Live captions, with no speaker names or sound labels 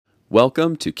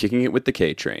Welcome to Kicking It with the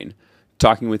KTrain,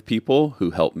 talking with people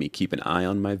who help me keep an eye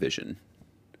on my vision.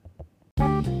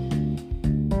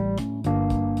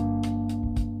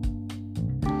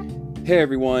 Hey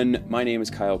everyone, my name is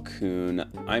Kyle Kuhn.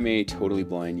 I'm a totally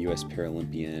blind U.S.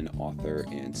 Paralympian, author,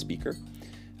 and speaker.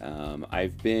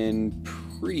 I've been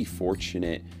pretty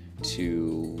fortunate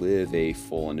to live a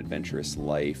full and adventurous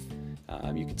life.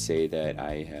 You could say that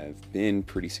I have been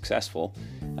pretty successful,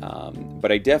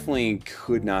 but I definitely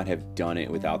could not have done it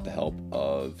without the help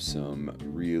of some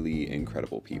really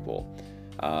incredible people.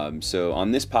 So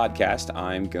on this podcast,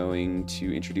 I'm going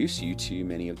to introduce you to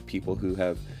many of the people who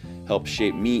have helped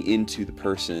shape me into the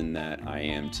person that I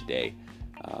am today.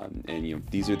 And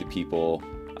these are the people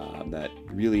that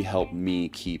really help me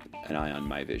keep an eye on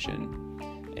my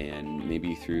vision. And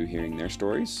maybe through hearing their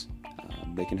stories,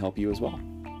 they can help you as well.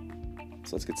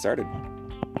 So let's get started.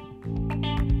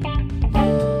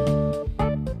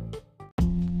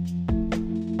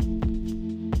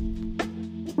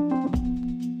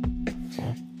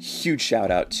 Huge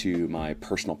shout out to my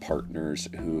personal partners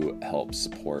who help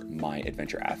support my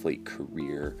adventure athlete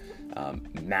career.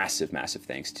 Massive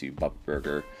thanks to Bubba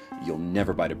Burger. You'll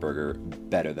never bite a burger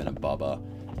better than a Bubba.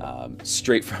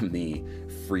 Straight from the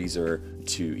freezer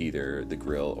to either the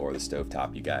grill or the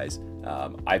stovetop, you guys.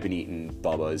 I've been eating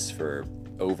Bubba's for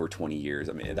over 20 years.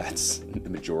 I mean, that's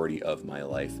the majority of my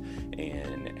life,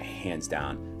 and hands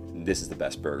down, this is the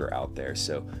best burger out there.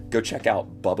 So go check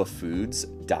out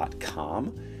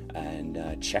bubbafoods.com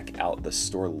and check out the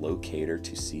store locator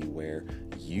to see where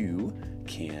you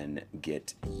can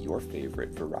get your favorite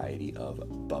variety of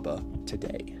Bubba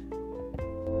today.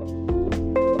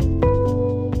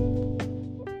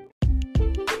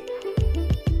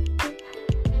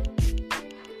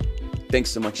 Thanks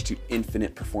so much to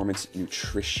Infinite Performance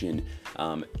Nutrition.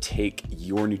 Take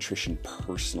your nutrition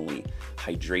personally.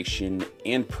 Hydration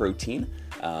and protein,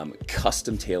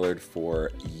 custom tailored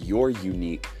for your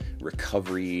unique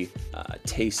recovery,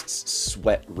 tastes,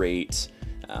 sweat rate,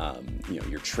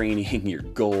 your training, your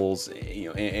goals,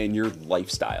 and your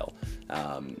lifestyle.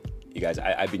 You guys,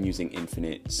 I've been using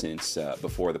Infinite since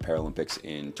before the Paralympics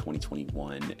in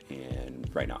 2021, and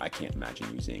right now I can't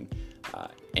imagine using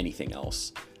anything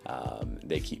else.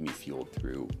 They keep me fueled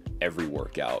through every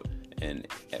workout and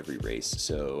every race.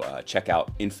 So check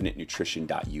out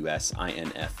infinitenutrition.us,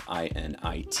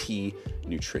 INFINIT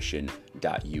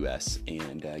nutrition.us,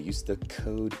 and use the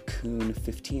code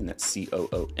KOON15, that's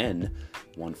COON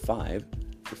 15,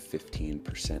 for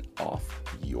 15% off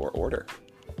your order.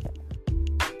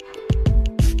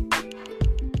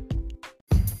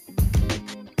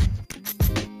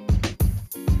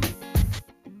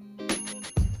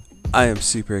 I am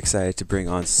super excited to bring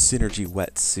on Synergy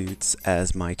Wetsuits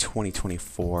as my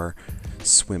 2024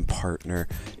 swim partner.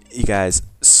 You guys,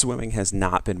 swimming has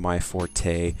not been my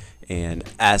forte, and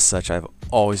as such, I've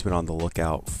always been on the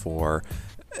lookout for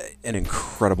an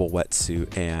incredible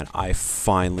wetsuit, and I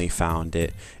finally found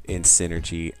it in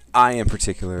Synergy. I am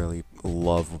particularly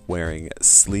love wearing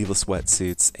sleeveless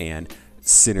wetsuits, and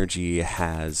Synergy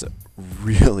has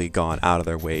really gone out of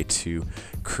their way to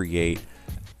create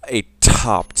a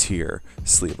top tier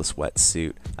sleeveless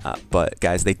wetsuit. But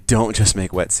guys, they don't just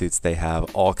make wetsuits, they have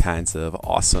all kinds of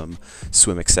awesome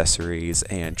swim accessories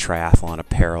and triathlon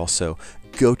apparel. So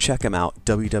go check them out,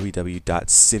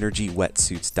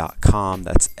 www.synergywetsuits.com.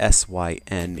 That's SYNERGY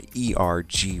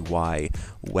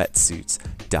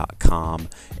wetsuits.com.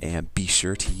 And be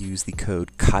sure to use the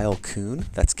code Kyle Kuhn,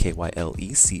 that's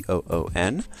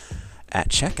KYLECOON, at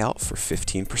checkout for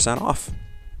 15% off.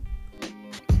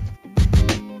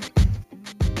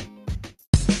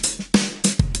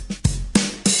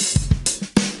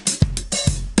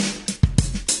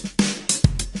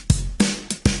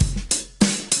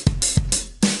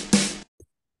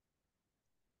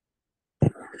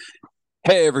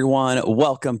 Hey everyone,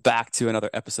 welcome back to another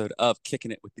episode of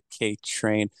Kicking It with the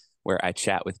KTrain, where I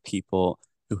chat with people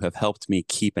who have helped me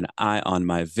keep an eye on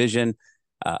my vision.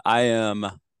 I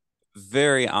am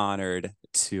very honored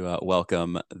to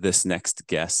welcome this next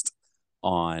guest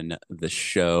on the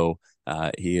show.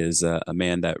 He is a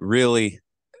man that really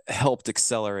helped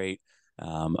accelerate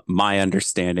my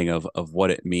understanding of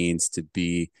what it means to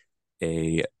be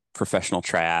a professional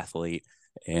triathlete,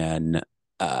 and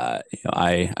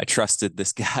I trusted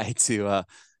this guy to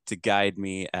guide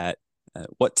me at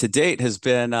what to date has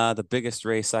been the biggest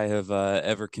race I have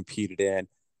ever competed in,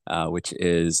 which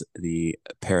is the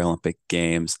Paralympic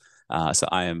Games. So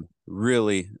I am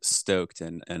really stoked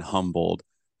and humbled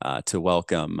to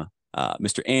welcome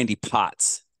Mr. Andy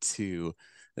Potts to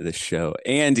the show.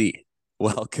 Andy,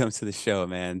 welcome to the show,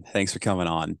 man. Thanks for coming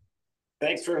on.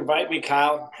 Thanks for inviting me,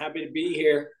 Kyle. Happy to be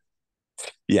here.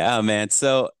 Yeah, man.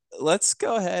 So let's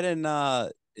go ahead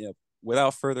and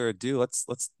without further ado, let's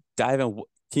dive in.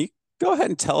 Can you go ahead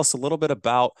and tell us a little bit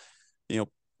about, you know,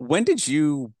 when did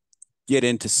you get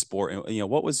into sport? And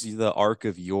what was the arc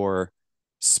of your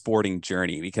sporting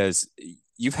journey? Because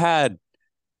you've had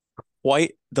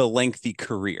quite the lengthy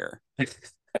career.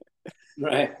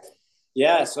 Right.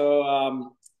 Yeah.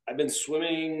 I've been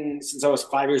swimming since I was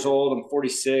 5 years old. I'm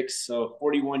 46, so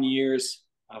 41 years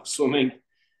of swimming.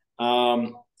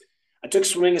 Um, I took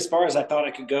swimming as far as I thought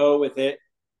I could go with it,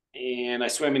 and I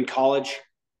swam in college.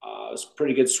 I was a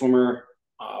pretty good swimmer.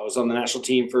 I was on the national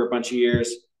team for a bunch of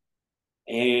years,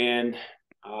 and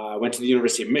I went to the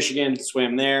University of Michigan,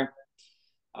 swam there.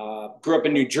 Grew up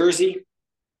in New Jersey,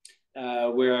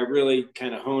 where I really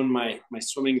kind of honed my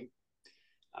swimming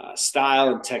style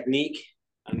and technique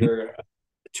under the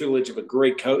tutelage of a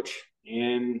great coach.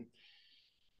 And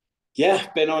yeah,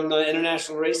 been on the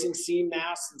international racing scene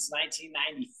now since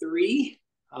 1993.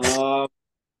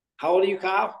 How old are you,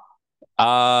 Kyle?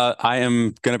 I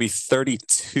am going to be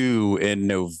 32 in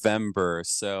November.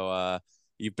 So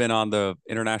you've been on the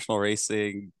international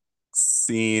racing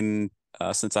scene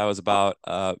since I was about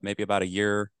maybe about a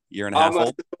year and a half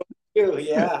Almost old. two,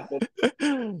 yeah.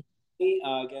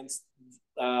 Against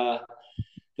uh,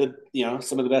 the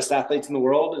some of the best athletes in the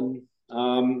world,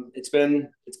 and it's been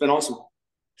awesome.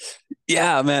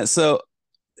 Yeah, man. So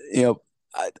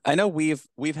I know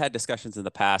we've had discussions in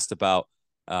the past about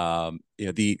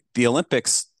the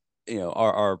Olympics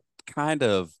are kind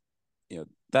of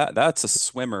that's a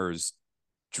swimmer's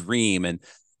dream. And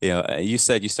you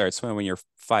said you started swimming when you're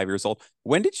 5 years old.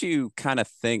 When did you kind of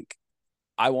think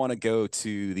I want to go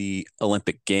to the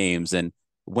Olympic Games? And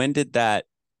when did that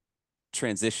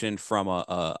transition from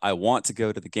a I want to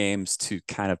go to the games to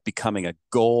kind of becoming a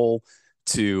goal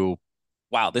to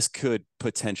wow, this could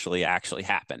potentially actually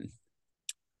happen?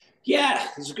 Yeah,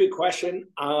 that's a good question.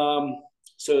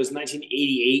 So it was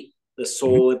 1988, the Mhm.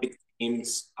 Seoul Olympic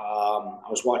Games. I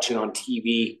was watching on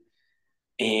TV,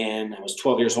 and I was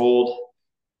 12 years old.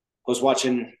 I was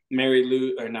watching Mary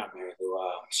Lou, or not Mary Lou.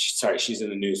 Sorry, she's in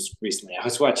the news recently. I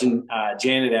was watching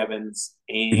Janet Evans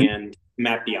Mhm. and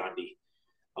Matt Biondi,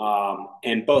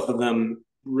 and both of them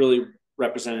really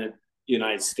represented the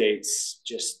United States.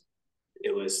 Just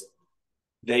it was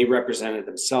they represented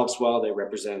themselves well. They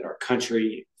represented our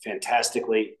country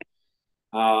fantastically,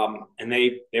 and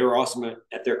they were awesome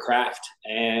at their craft.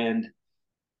 And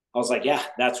I was like, yeah,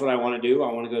 that's what I want to do.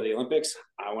 I want to go to the Olympics.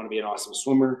 I want to be an awesome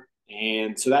swimmer.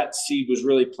 And so that seed was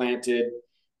really planted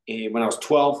when I was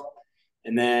 12.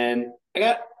 And then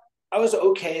I was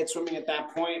okay at swimming at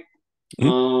that point.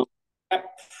 Mhm. Got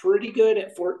pretty good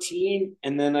at 14.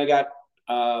 And then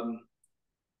um,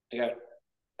 I got,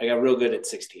 I got real good at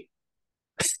 16.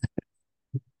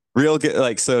 Real good.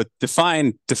 Like, so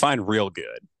define real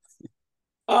good.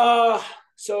 Uh,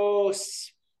 so,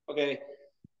 okay.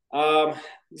 Um,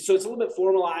 so it's a little bit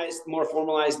more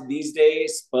formalized these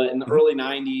days. But in the Mhm. early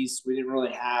 '90s, we didn't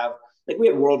really have we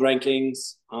had world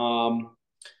rankings. I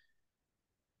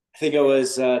think I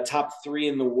was top three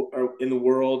in the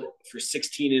world for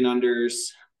 16 and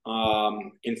unders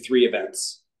in three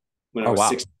events when I Oh was wow.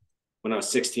 six when I was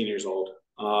 16 years old.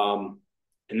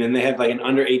 And then they had like an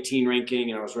under 18 ranking,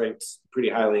 and I was ranked pretty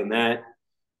highly in that. I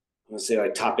would say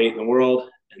like top eight in the world,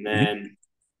 and Mhm. then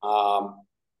um,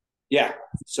 yeah.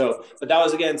 So, but that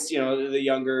was against the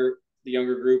younger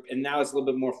group, and now it's a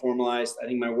little bit more formalized. I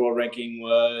think my world ranking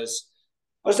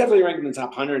I was definitely ranked in the top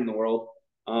 100 in the world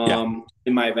Yeah.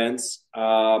 in my events.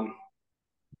 My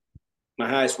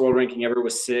highest world ranking ever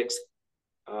was sixth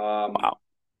um, Wow.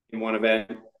 in one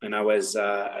event, and I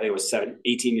think it was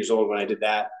 18 years old when I did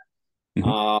that. Mhm.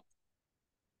 Um,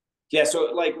 yeah, so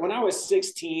like when I was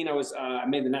 16, I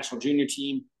made the national junior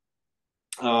team,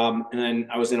 and then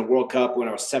I was in a World Cup when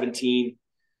I was 17.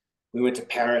 We went to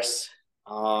Paris.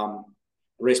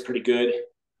 Raced pretty good.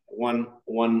 Won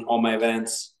all my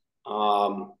events,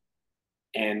 and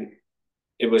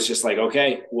it was just like,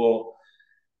 okay, well,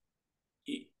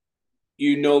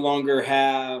 you no longer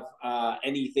have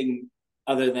anything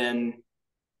other than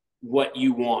what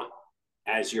you want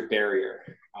as your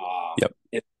barrier. Yep.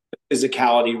 The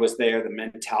physicality was there, the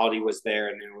mentality was there,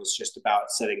 and it was just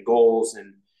about setting goals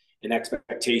and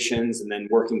expectations, and then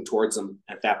working towards them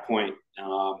at that point.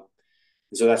 And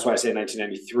so that's why I say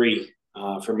 1993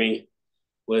 for me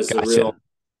was a real Gotcha.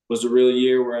 was a real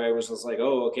year where I was just like,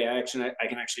 oh, okay, I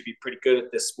can actually be pretty good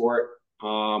at this sport.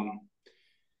 And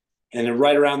then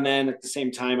right around then, at the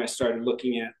same time, I started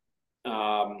looking at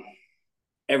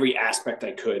every aspect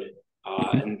I could,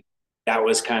 Mhm. and that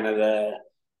was kind of the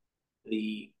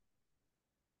the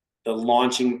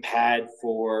launching pad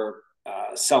for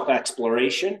self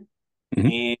exploration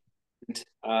Mhm. and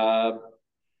uh,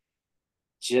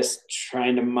 just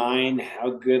trying to mine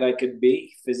how good I could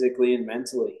be physically and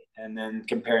mentally, and then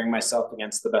comparing myself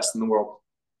against the best in the world.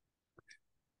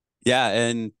 Yeah,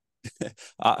 and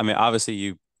I mean,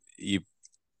 obviously, you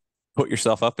put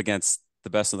yourself up against the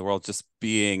best in the world just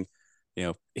being,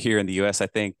 here in the US. I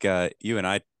think you and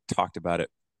I talked about it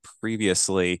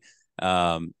previously.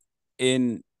 Um,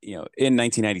 in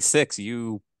 1996,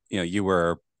 you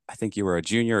were, I think you were a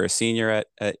junior or a senior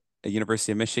at the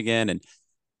University of Michigan, and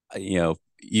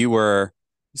you were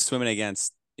swimming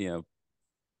against,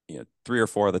 three or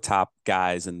four of the top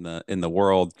guys in the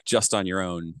world just on your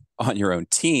own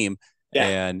team,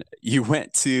 Yeah, and you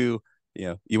went to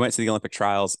the Olympic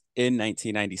trials in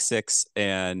 1996.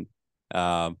 And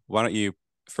why don't you,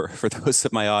 for those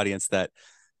of my audience that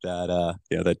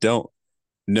don't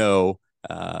know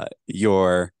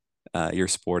your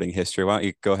sporting history, why don't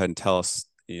you go ahead and tell us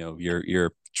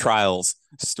your trials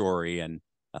story and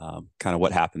kind of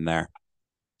what happened there.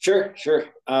 sure, sure.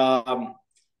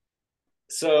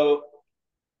 So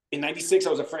in '96, I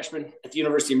was a freshman at the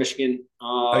University of Michigan.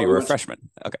 Oh, you We were a went to, freshman.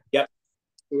 Okay. yep,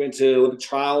 we went to Olympic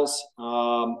trials,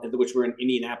 which were in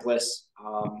Indianapolis.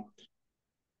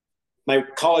 My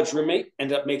college roommate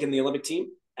ended up making the Olympic team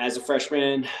as a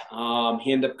freshman.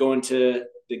 He ended up going to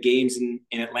the games in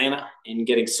Atlanta and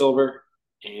getting silver,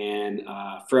 and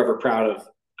forever proud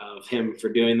of him for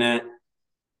doing that.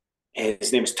 And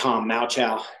his name is Tom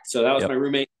Malchow. So that was Yep. my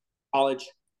roommate in college.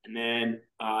 And then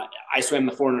I swam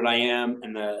the 400 IM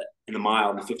and the mile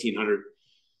and the 1500.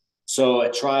 So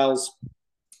at trials,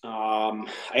 I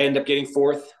ended up getting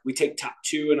fourth. We take top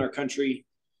two in our country,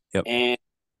 Yep. and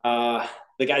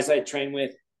the guys I trained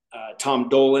with, Tom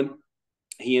Dolan,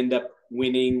 he ended up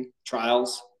winning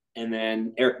trials, and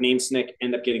then Eric Namesnick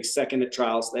ended up getting second at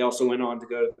trials. They also went on to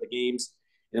go to the games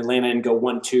in Atlanta and go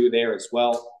 1-2 there as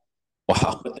well.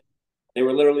 Wow. But they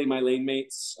were literally my lane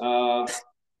mates,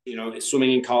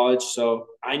 swimming in college. So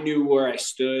I knew where I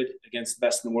stood against the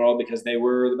best in the world because they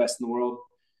were the best in the world.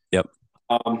 Yep.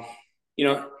 Um,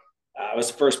 I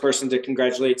was the first person to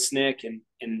congratulate Snick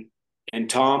and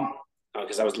Tom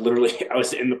because I was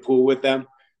in the pool with them.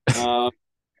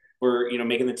 For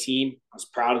making the team, I was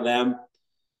proud of them.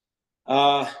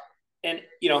 And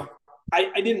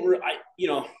I didn't.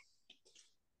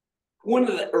 One of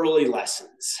the early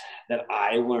lessons that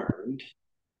I learned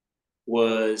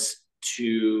was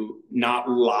to not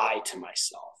lie to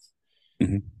myself.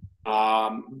 Mhm.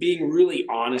 Being really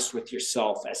honest with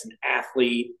yourself as an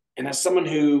athlete and as someone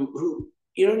who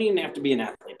you don't even have to be an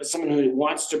athlete, but someone who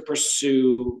wants to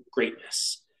pursue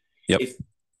greatness. Yep. If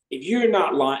you're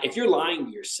not lying, if you're lying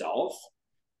to yourself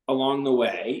along the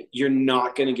way, you're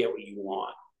not going to get what you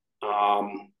want.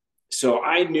 So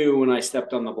I knew when I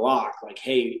stepped on the block, like,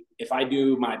 hey, if I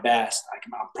do my best,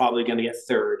 I'm probably going to get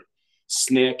third.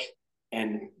 Snick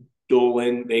and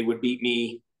Dolan, they would beat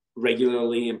me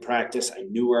regularly in practice. I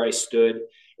knew where I stood.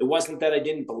 It wasn't that I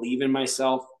didn't believe in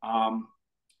myself.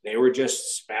 They were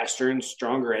just faster and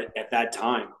stronger at that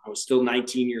time. I was still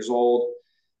 19 years old.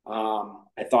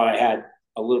 I thought I had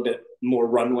a little bit more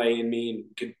runway in me and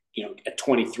could, at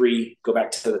 23, go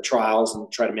back to the trials and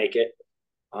try to make it.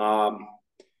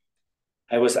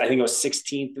 I think I was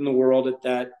 16th in the world at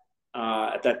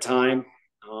that time.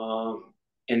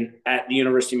 And at the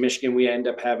University of Michigan, we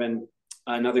ended up having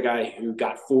another guy who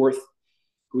got fourth,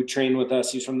 who trained with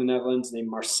us. He's from the Netherlands, named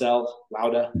Marcel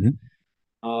Lauda.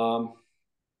 Mhm.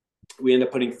 We ended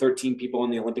up putting 13 people on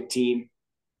the Olympic team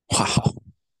Wow.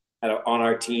 on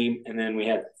our team, and then we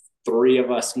had three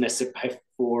of us miss it by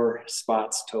 4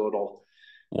 spots total.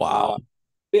 Wow.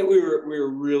 We were a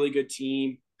really good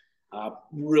team,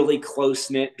 really close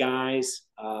knit guys.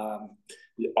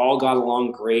 We all got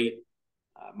along great.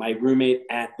 My roommate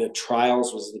at the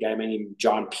trials was the guy named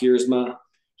John Piersma.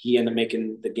 He ended up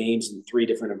making the games in 3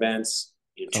 different events,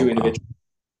 Oh, 2 wow. individual,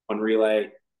 1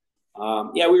 relay.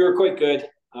 We were quite good.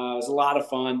 It was a lot of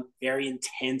fun, very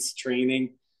intense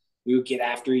training. We would get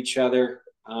after each other.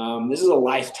 This is a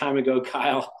lifetime ago,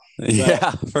 Kyle. But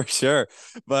Yeah, for sure.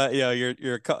 But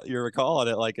you're recalling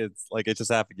it like it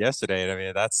just happened yesterday. And I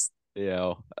mean, that's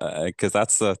because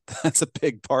that's a that's a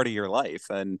big part of your life,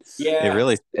 and yeah,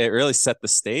 it really set the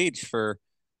stage for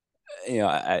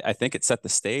I think it set the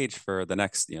stage for the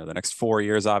next 4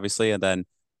 years, obviously, and then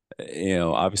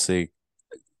obviously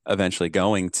eventually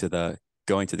going to the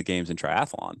games in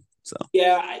triathlon. So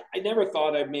yeah, I never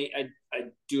thought I'd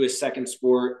do a second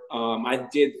sport. I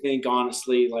did think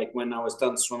honestly, like when I was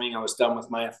done swimming, I was done with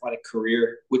my athletic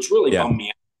career, which really yeah, bummed me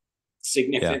out yeah,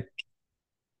 significant.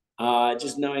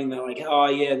 Just knowing that, like, oh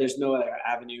yeah, there's no other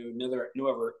avenue,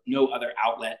 no other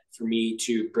outlet for me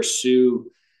to pursue.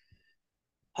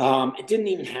 It didn't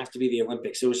even have to be the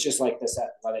Olympics. It was just like this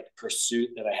athletic pursuit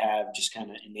that I have, just kind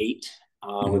of innate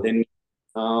Mhm. within me.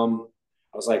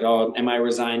 I was like, oh, am I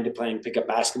resigned to playing pickup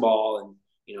basketball and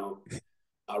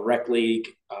rec league,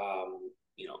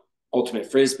 ultimate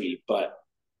frisbee? But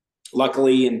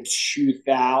luckily, in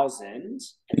 2000,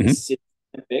 at the Hmm. City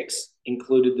Olympics,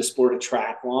 included the sport of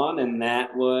triathlon, and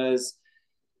that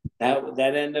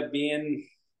ended up being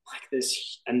like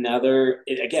this another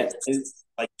again.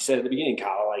 Like you said at the beginning,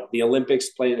 Kyle, like the Olympics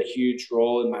played a huge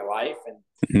role in my life, and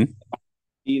Hmm.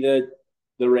 see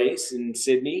the race in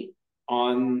Sydney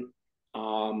on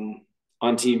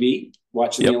on TV,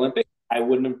 watching the Yep. Olympics, I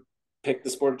wouldn't have picked the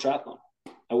sport of triathlon.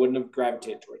 I wouldn't have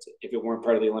gravitated towards it if it weren't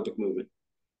part of the Olympic movement.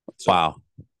 So Wow.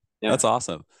 yeah. That's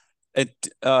awesome. It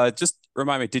just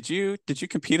remind me, did you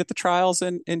compete at the trials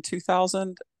in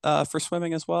 2000 for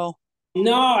swimming as well?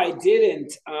 No, I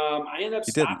didn't. I ended up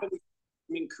You didn't. stopping my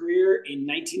swimming career in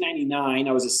 1999.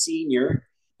 I was a senior,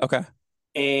 Okay.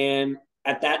 and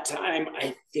at that time,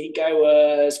 I think I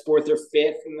was fourth or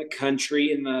fifth in the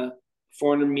country in the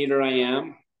 400-meter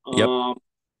IM. Yep.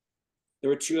 There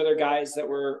were two other guys that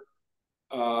were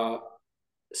uh,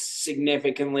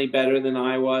 significantly better than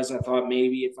I was. I thought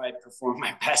maybe if I perform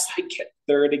my best, I'd get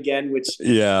third again,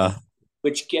 Yeah.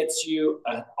 which gets you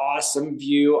an awesome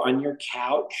view on your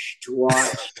couch to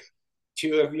watch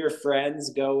two of your friends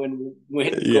go and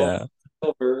win gold, Yeah.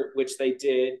 silver, which they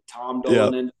did. Tom Dolan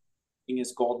Yep. ended up being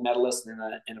his gold medalist, and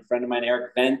a friend of mine,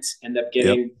 Eric Bent, ended up Yep.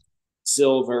 getting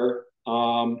silver.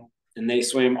 And they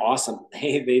swam awesome.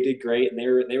 They did great, and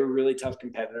they were really tough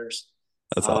competitors.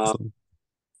 That's Um, awesome.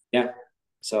 yeah.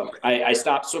 So I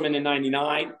stopped swimming in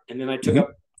 '99, and then I took Mhm.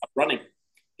 up running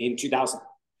in 2000.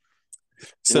 And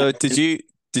So did you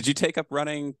take up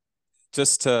running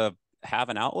just to have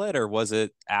an outlet, or was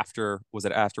it after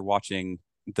watching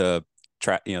the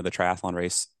triathlon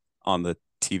race on the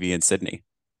TV in Sydney?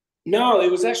 no, it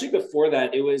was actually before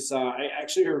that. It was I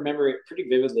actually remember it pretty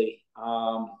vividly.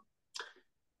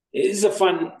 It is a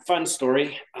fun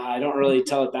story. I don't really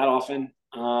tell it that often.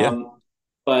 Yeah.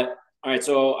 But all right,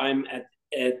 so I'm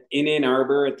in Ann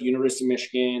Arbor at the University of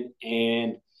Michigan,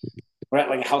 and we're at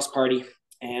like a house party,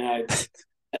 and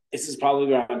this is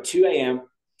probably around 2 a.m.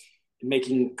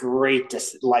 making great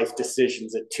life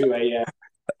decisions at 2 a.m.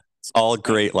 All Like,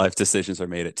 great life decisions are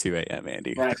made at 2 a.m.,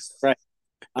 Andy. right, right.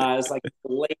 It's like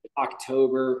late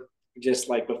October, just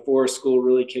like before school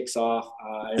really kicks off.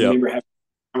 I Yep. remember having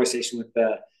a conversation with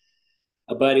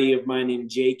a buddy of mine named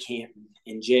Jay Canton,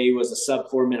 and Jay was a sub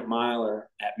 4 minute miler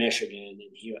at Michigan,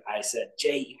 and I said,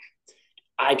 Jay,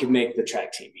 I could make the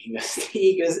track team.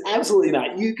 He goes, absolutely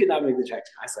not. You could not make the track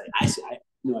team. I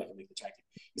know I can make the track team.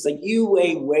 He's like, you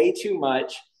weigh way too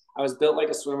much. I was built like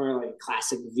a swimmer, like a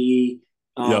classic V,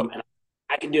 Yep. and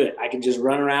I can do it. I can just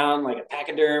run around like a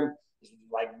pachyderm,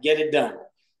 like get it done.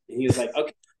 And he was like,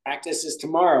 okay, practice is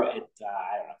tomorrow at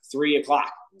I don't know 3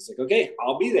 o'clock. I was like, okay,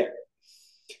 I'll be there.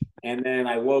 And then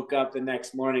I woke up the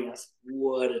next morning. I was like,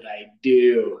 what did I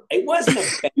do? It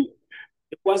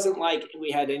wasn't like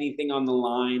we had anything on the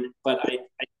line, but I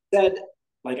said,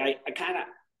 like, I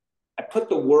put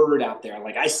the word out there.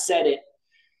 Like I said it,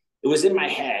 it was in my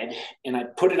head, and I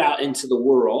put it out into the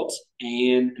world.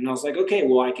 And I was like, okay,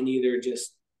 well, I can either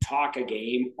just talk a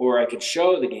game or I could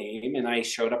show the game. And I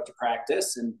showed up to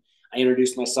practice, and I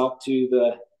introduced myself to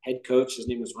the head coach. His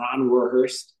name was Ron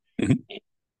Warhurst. Mhm. And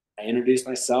I introduced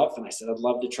myself, and I said, I'd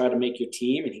love to try to make your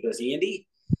team. And he goes, Andy,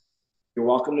 you're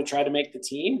welcome to try to make the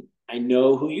team. I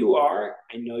know who you are.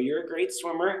 I know you're a great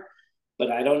swimmer, but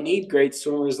I don't need great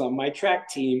swimmers on my track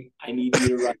team. I need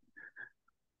you to run.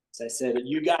 So I said,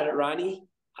 you got it, Ronnie.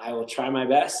 I will try my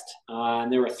best.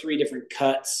 And there were three different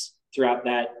cuts throughout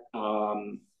that,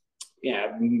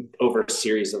 over a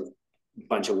series of a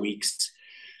bunch of weeks.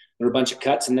 There were a bunch of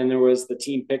cuts, and then there was the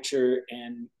team picture,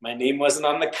 and my name wasn't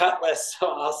on the cut list. So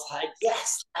I was like,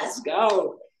 yes, let's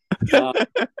go. Uh,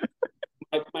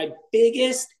 my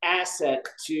biggest asset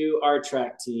to our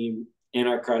track team and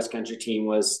our cross country team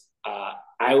was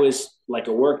I was like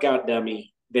a workout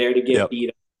dummy there to get Yep. beat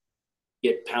up,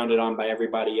 get pounded on by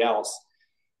everybody else.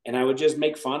 And I would just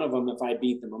make fun of them if I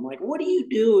beat them. I'm like, what are you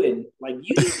doing? Like,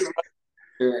 you need to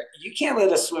run. You can't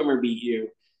let a swimmer beat you.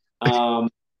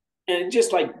 And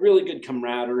just like really good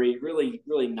camaraderie, really,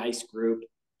 really nice group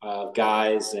of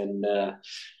guys. And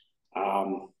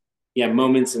um, yeah,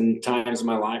 moments and times in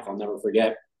my life I'll never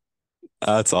forget.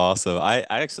 That's awesome. I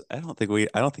don't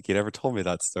think you'd ever told me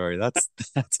that story. That's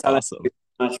awesome.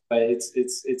 Much, but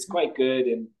it's quite good,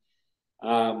 and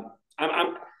um, I'm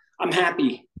I'm I'm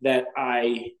happy that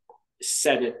I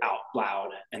said it out loud,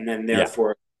 and then Yeah.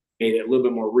 therefore made it a little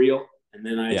bit more real. And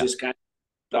then I Yeah. just got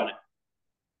on it.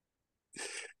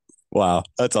 Wow.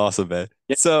 That's awesome, man.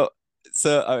 Yeah. So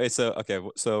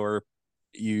we're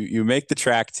you make the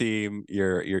track team,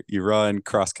 you run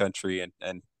cross country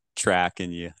and track,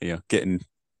 and getting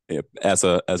as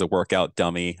a workout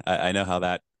dummy. I know how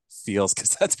that feels because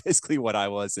that's basically what I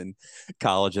was in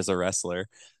college as a wrestler.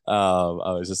 I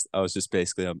was just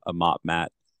basically a mop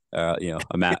mat, a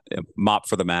mop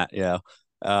for the mat. Yeah.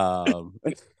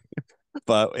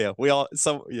 But yeah,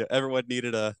 everyone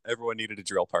needed a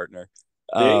drill partner.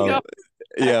 There you Um,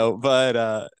 go.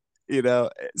 but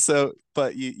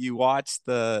but you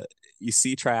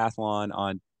see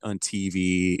triathlon on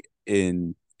TV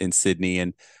in Sydney.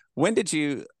 And when did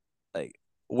you like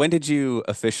when did you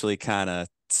officially kind of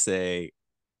say,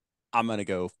 I'm gonna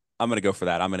go I'm gonna go for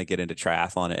that, I'm gonna get into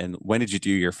triathlon? And when did you do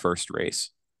your first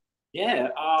race? Yeah.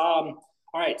 All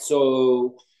right.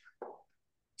 So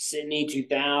Sydney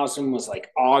 2000 was like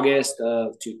August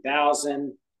of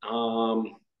 2000.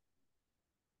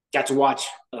 Got to watch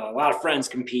a lot of friends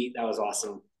compete. That was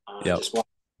awesome. Yep. Just watch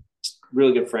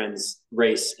really good friends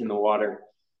race in the water.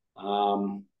 A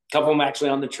couple of them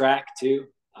actually on the track too.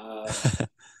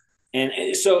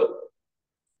 And so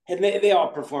and they all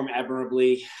perform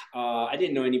admirably. I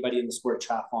didn't know anybody in the sport of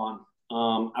triathlon.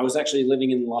 I was actually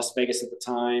living in Las Vegas at the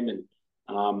time, and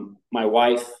my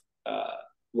wife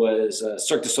was a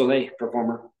Cirque du Soleil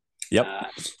performer, Yep. uh,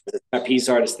 a piece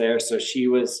artist there. So she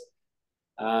was,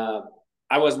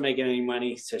 I wasn't making any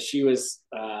money, so she was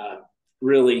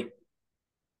really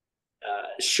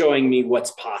showing me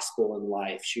what's possible in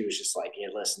life. She was just like, "Hey,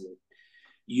 listen,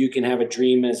 you can have a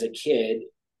dream as a kid,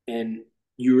 and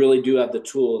you really do have the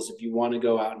tools. If you want to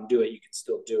go out and do it, you can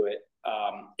still do it."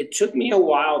 It took me a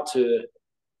while to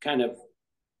kind of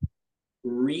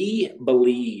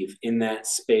re-believe in that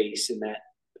space, in that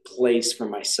place for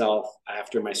myself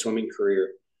after my swimming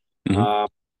career. Hmm. Um,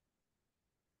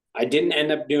 I didn't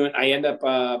end up doing. I end up.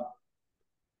 I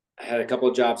had a couple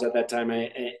of jobs at that time.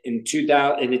 In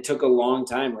 2000, and it took a long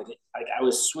time. Like I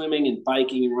was swimming and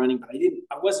biking and running, but I didn't.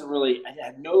 I wasn't really. I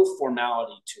had no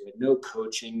formality to it, no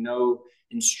coaching, no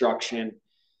instruction.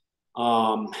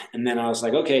 And then I was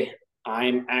like, okay,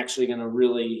 I'm actually going to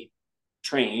really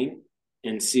train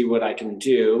and see what I can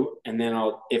do. And then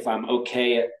if I'm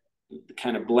okay at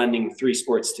kind of blending three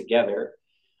sports together,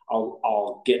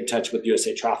 I'll get in touch with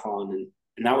USA Triathlon.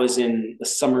 And that was in the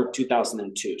summer of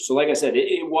 2002. So like I said,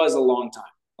 it was a long time.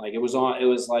 Like it was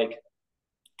like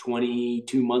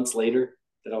 22 months later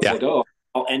that I was Yeah. like, oh,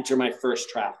 I'll enter my first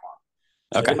triathlon.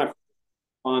 So I Okay. did my first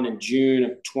triathlon in June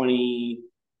of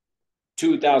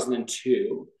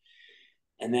 2002.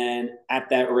 And then at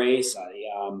that race,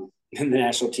 the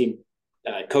national team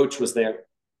coach was there,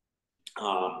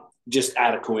 just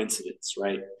out of coincidence,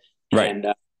 right? Right. And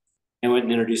I went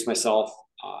and introduced myself.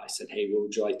 I said, "Hey, what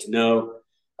would you like to know?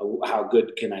 How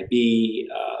good can I be?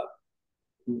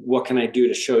 What can I do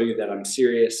to show you that I'm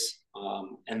serious,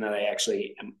 and that I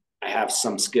have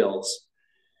some skills?"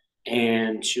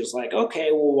 And she was like,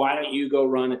 "Okay, well, why don't you go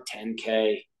run a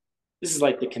 10K?" This is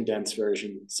like the condensed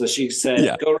version. So she said,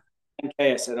 Yeah. "Go run a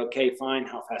 10K." I said, "Okay, fine.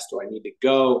 How fast do I need to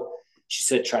go?" She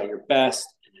said, "Try your best."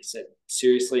 And I said,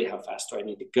 "Seriously, how fast do I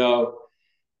need to go?"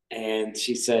 And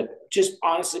she said, "Just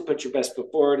honestly put your best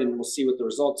foot forward and we'll see what the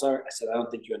results are." I said, "I don't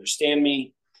think you understand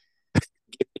me.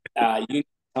 You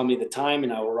tell me the time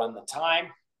and I will run the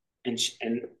time." And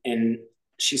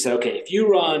she said, "Okay, if you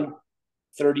run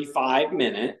 35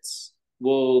 minutes,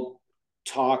 we'll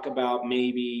talk about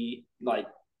maybe like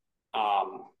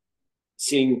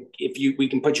seeing if we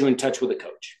can put you in touch with a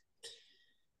coach."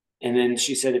 And then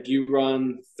she said, "If you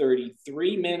run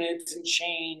 33 minutes and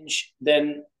change,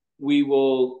 then we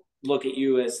will look at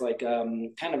you as like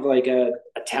kind of like a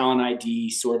talent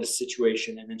ID sort of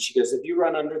situation." And then she goes, "If you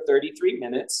run under 33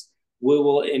 minutes, we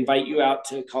will invite you out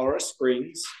to Colorado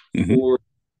Springs Hmm. for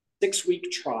a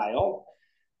 6-week trial.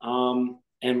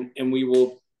 And we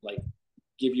will like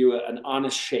give you an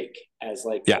honest shake as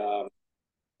like Yeah.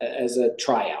 as a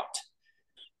tryout."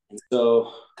 And so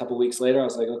a couple of weeks later, I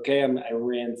was like, "Okay, I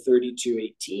ran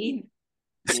 32:18,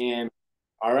 and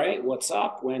all right, what's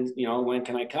up? When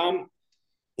can I come?"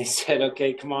 They said,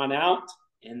 "Okay, come on out."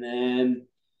 And then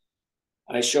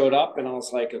I showed up, and I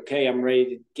was like, "Okay, I'm ready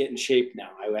to get in shape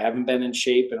now. I haven't been in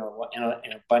shape in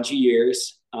a bunch of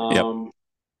years." Yep.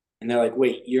 And they're like,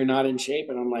 "Wait, you're not in shape?"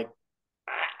 And I'm like,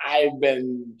 I've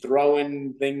been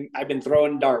throwing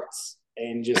darts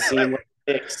and just seeing what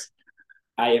sticks.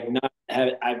 I've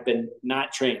been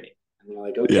not training." And they're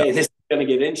like, Yeah. "Okay, this is going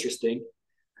to get interesting."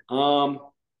 And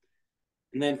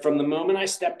then from the moment I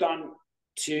stepped on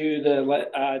to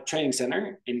the training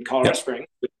center in Colorado Yep. Springs,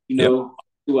 which you Yep. know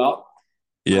too well.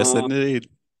 Yes, Um, indeed.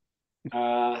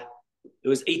 uh, it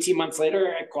was 18 months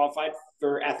later I qualified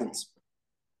for Athens.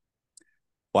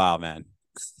 Wow, man.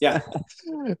 Yeah.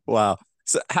 Wow.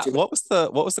 So what was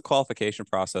the qualification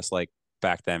process like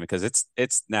back then? Because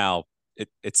it's now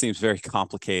it seems very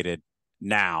complicated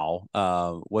now.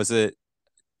 Was it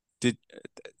did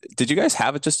did you guys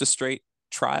have it just a straight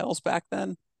trials back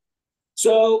then?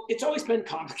 So it's always been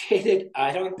complicated.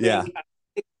 Yeah. I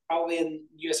think probably in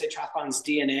USA Triathlon's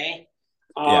DNA.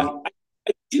 Yeah.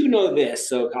 I do know this,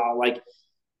 so Kyle, like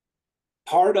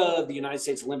part of the United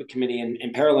States Olympic Committee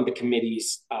and Paralympic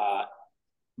Committee's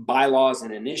bylaws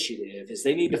and initiative is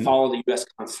they need to Mhm. follow the U.S.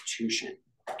 Constitution,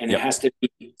 and it Yep. has to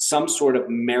be some sort of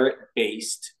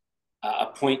merit-based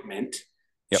appointment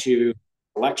Yep. to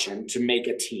election to make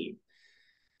a team.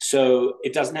 So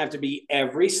it doesn't have to be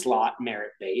every slot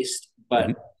merit-based, Mhm.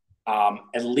 but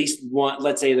at least one.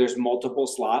 Let's say there's multiple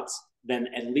slots, then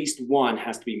at least one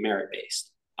has to be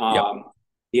merit-based. Yep.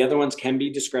 The other ones can be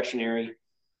discretionary,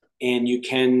 and you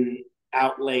can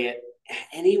outlay it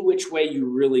any which way you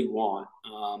really want.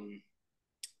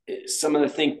 Some of the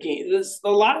thinking, a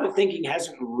lot of the thinking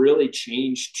hasn't really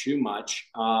changed too much.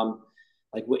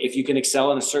 Like if you can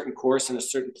excel in a certain course in a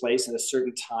certain place at a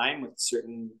certain time with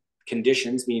certain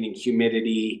conditions, meaning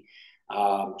humidity,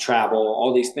 travel,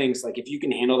 all these things. Like if you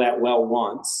can handle that well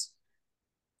once,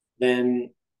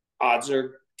 then odds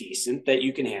are decent that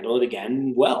you can handle it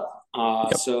again well.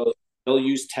 Yep. So they'll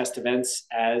use test events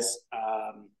as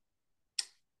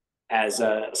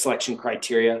a selection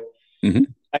criteria. Mhm.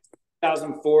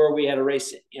 2004, we had a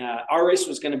race. Our race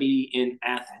was going to be in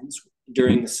Athens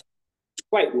during Mhm. the summer. It's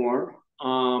quite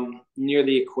warm, near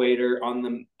the equator on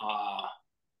the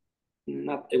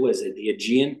not it was it the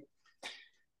Aegean.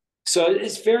 So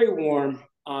it's very warm.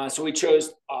 So we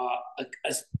chose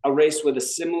a race with a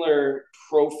similar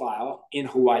profile in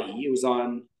Hawaii. It was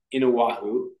on in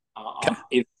Oahu, Okay.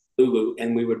 in Lulu,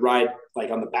 and we would ride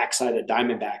like on the backside of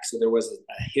Diamondback. So there was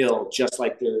a hill just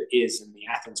like there is in the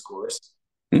Athens course.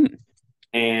 Mm.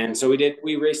 And so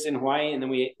we raced in Hawaii, and then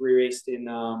we raced in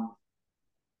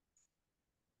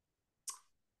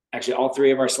actually all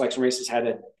three of our selection races had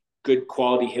a good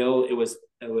quality hill. It was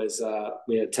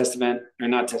we had a test event, or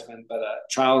not test event, but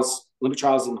trials, Olympic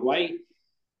trials in Hawaii.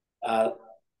 Uh,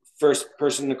 First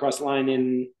person across the line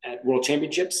in at World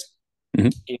Championships,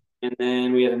 Mhm. and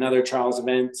then we had another trials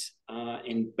event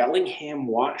in Bellingham,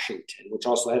 Washington, which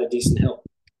also had a decent hill.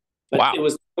 But it Wow.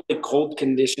 was really cold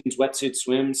conditions, wetsuit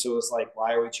swim. So it was like,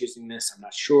 why are we choosing this? I'm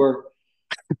not sure.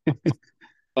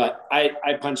 But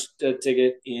I punched a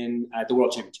ticket in at the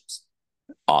World Championships.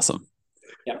 Awesome.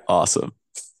 Yeah. Awesome.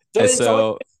 So And it's always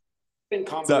so, been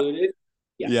so convoluted.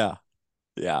 Yeah. yeah.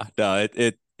 Yeah. No,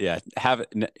 yeah, have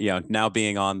it, now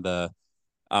being on the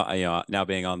now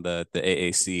being on the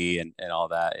AAC and all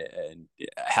that, and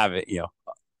have it,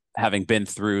 having been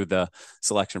through the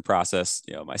selection process,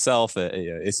 myself,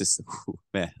 it's just,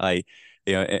 man,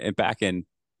 and back in,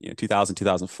 2000,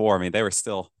 2004, I mean, they were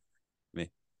still, I mean,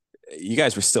 you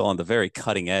guys were still on the very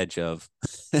cutting edge of,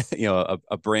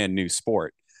 a brand new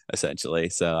sport, essentially.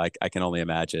 So I can only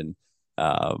imagine,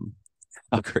 um,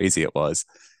 how crazy it was.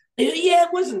 Yeah,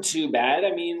 it wasn't too bad.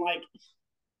 I mean, like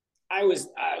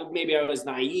maybe I was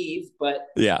naive, but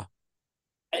Yeah.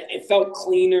 it felt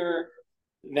cleaner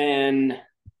than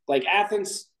like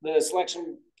Athens. The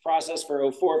selection process for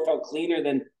 '04 felt cleaner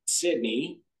than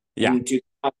Sydney Yeah. in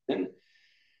 2000,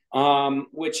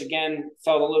 which again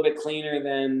felt a little bit cleaner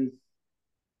than.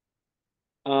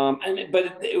 But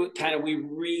it kind of we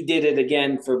redid it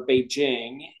again for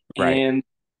Beijing, Right. and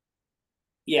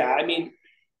yeah, I mean,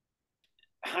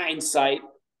 hindsight,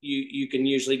 you can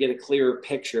usually get a clearer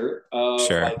picture of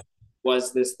Sure. like,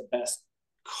 was this the best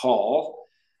call?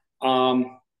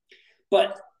 Um,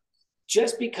 but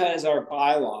just because our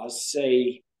bylaws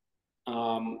say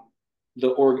um, the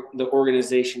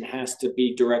organization has to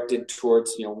be directed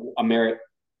towards a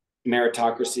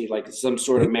meritocracy, like some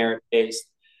sort of Mhm. merit based,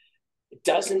 it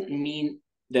doesn't mean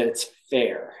that it's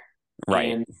fair.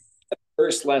 Right. And the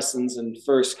first lessons and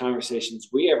first conversations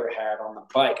we ever had on the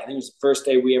bike, I think it was the first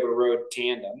day we ever rode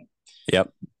tandem.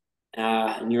 Yep.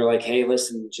 And you're like, hey,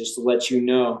 listen, just to let you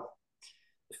know,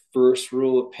 the first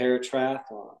rule of para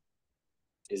triathlon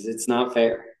is it's not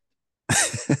fair.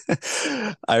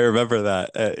 I remember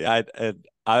that.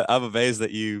 I'm amazed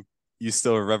that you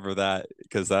still remember that,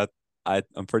 because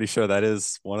I'm pretty sure that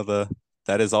is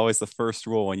always the first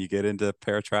rule when you get into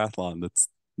para triathlon. That's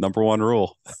number one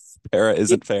rule. Para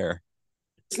isn't fair.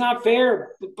 It's not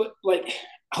fair, but like,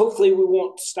 hopefully we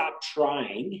won't stop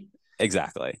trying.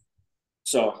 Exactly.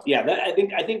 So yeah, I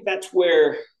think that's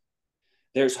where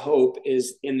there's hope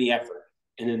is in the effort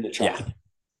and in the Yeah. try.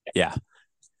 Yeah.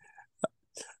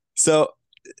 So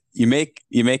you make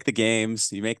the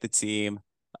games, you make the team.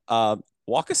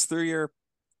 Walk us through your,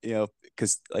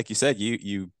 because like you said,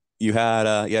 you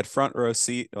had front row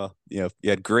seat. Well, you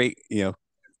had great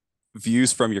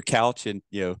views from your couch in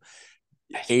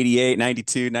 88,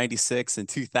 92, 96, and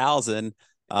 2000.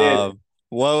 Did.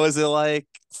 What was it like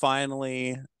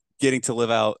finally getting to live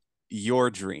out your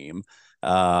dream?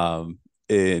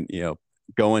 In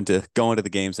going to the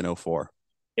games in '04.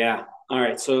 Yeah. All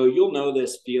right. So you'll know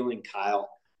this feeling, Kyle,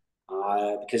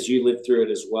 because you lived through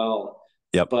it as well.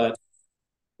 Yep. But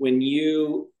when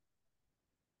you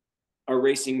are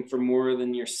racing for more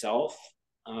than yourself,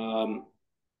 um,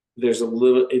 there's a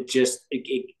little.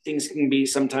 Things can be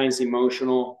sometimes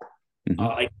emotional, Hmm.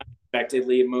 like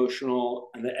unexpectedly emotional,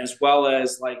 and as well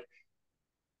as like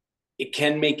it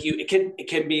can make you. It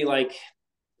can be like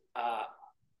uh,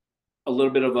 a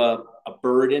little bit of a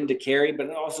burden to carry, but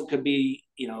it also could be,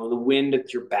 the wind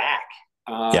at your back.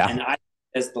 Yeah. And I,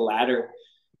 as the latter,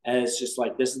 as just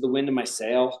like, this is the wind in my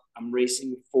sail. I'm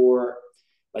racing for,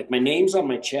 like, my name's on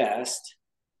my chest,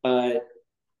 but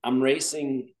I'm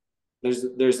racing.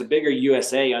 There's a bigger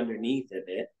USA underneath of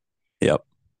it. Yep.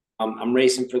 I'm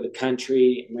racing for the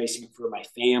country. I'm racing for my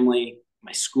family,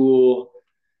 my school,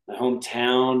 my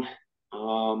hometown,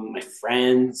 my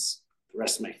friends, the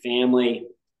rest of my family.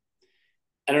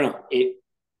 I don't know.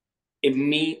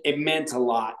 It meant a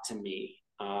lot to me.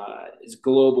 It's a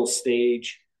global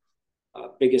stage,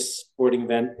 biggest sporting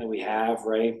event that we have,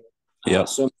 right? Uh, Yep.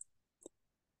 so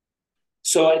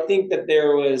so I think that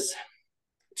there was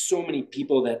so many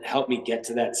people that helped me get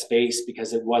to that space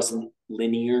because it wasn't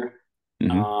linear,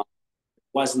 Hmm. uh,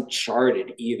 wasn't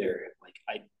charted either. Like,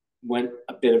 I went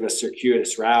a bit of a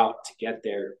circuitous route to get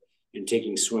there, and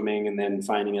taking swimming and then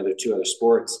finding two other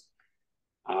sports.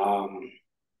 Um,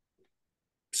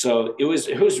 so it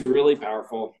was really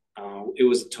powerful. It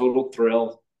was a total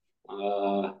thrill.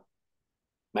 Uh,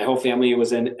 my whole family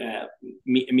was in,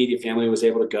 immediate family was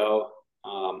able to go.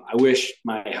 I wish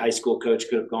my high school coach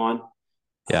could have gone,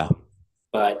 Yeah.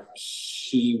 but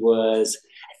he was.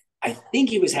 I think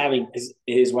he was having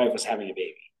his wife was having a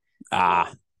baby.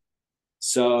 Ah.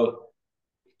 So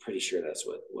pretty sure that's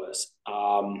what it was.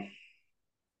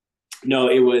 No,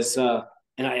 it was.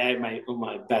 And I had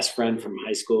my best friend from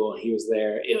high school. He was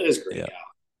there. It was great, Yeah. Kyle.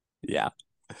 Yeah.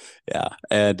 Yeah.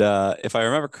 And if I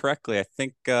remember correctly, I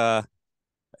think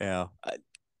you know,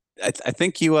 I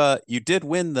think you did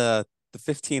win the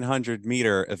 1500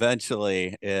 meter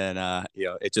eventually, and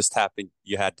it just happened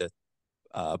you had to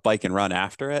bike and run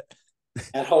after it.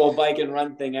 That whole bike and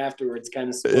run thing afterwards kind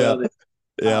of Yeah. spoiled it.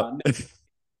 Yep. No,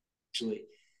 actually,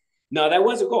 no, that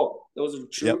was a goal. That was a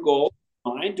Yep. true goal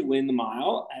of mine, to win the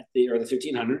mile or the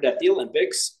 1500 at the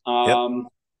Olympics. Yep.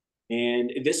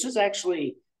 And this was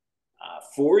actually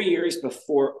 4 years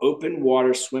before open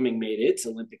water swimming made its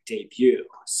Olympic debut.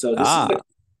 So this is Ah. the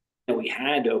that we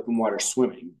had to open water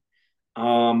swimming.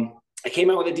 I came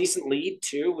out with a decent lead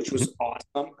too, which Mhm. was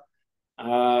awesome.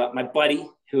 My buddy,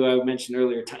 who I mentioned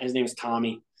earlier, his name is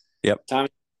Tommy. Yep. Tommy,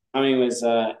 Tommy was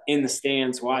in the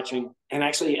stands watching, and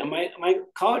actually, my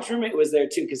college roommate was there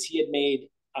too because he had made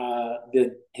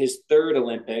his third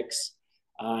Olympics,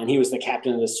 and he was the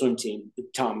captain of the swim team,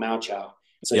 Tom Malchow.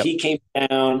 So Yep. he came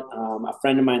down. A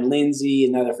friend of mine, Lindsay,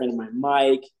 another friend of mine,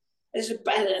 Mike.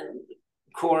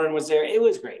 Corin was there. It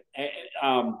was great.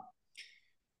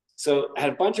 So I had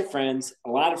a bunch of friends, a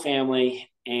lot of family,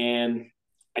 and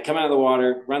I come out of the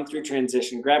water, run through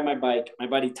transition, grab my bike. My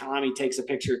buddy Tommy takes a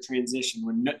picture of transition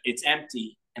when it's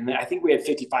empty, and I think we had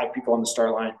 55 people on the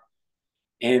start line,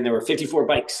 and there were 54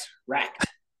 bikes racked,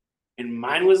 and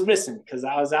mine was missing because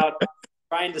I was out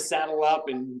trying to saddle up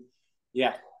and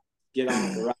yeah, get on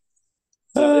with the ride.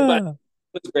 So, but Ah.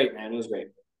 it was great, man. It was great.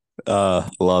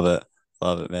 Love it.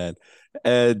 Love it, man.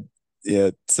 And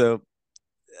yeah, so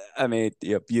I mean,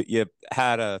 you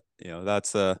had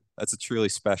that's a truly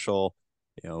special,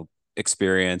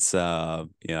 experience. I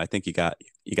think you got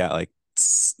like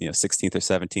 16th or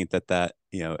 17th at that,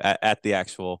 at the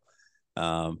actual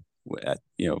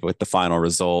with the final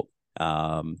result.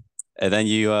 And then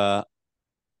you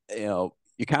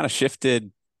kind of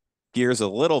shifted gears a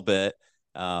little bit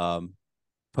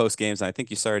post games. I think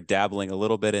you started dabbling a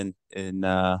little bit in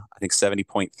I think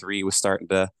 70.3 was starting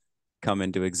to come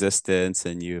into existence,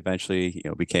 and you eventually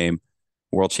became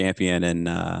world champion in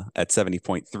at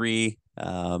 70.3.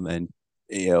 And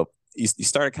you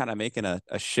started kind of making a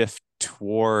shift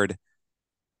toward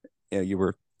you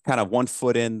were kind of one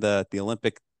foot in the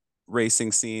Olympic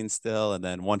racing scene still, and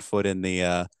then one foot in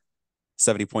the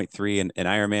 70.3 and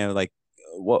Ironman. Like,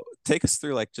 what take us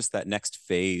through like just that next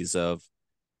phase of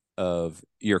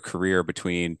your career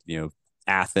between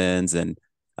Athens and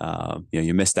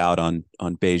you missed out on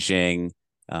Beijing,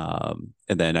 and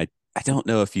then I don't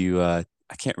know if you I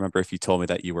can't remember if you told me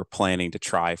that you were planning to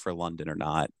try for London or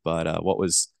not, but what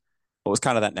was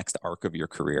kind of that next arc of your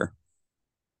career?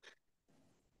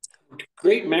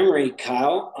 Great memory,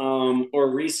 Kyle, or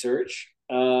research.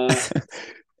 So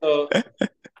A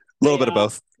little I, bit of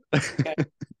both.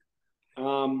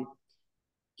 um,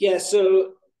 yeah,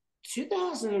 so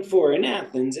 2004 in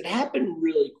Athens, it happened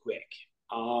really quick.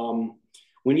 Um,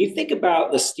 when you think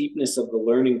about the steepness of the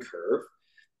learning curve,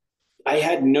 I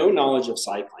had no knowledge of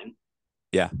cycling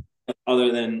Yeah.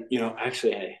 other than,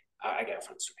 actually, hey, I got a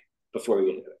fun story before we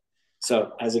get into it.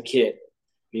 So as a kid,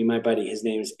 me and my buddy, his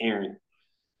name is Aaron.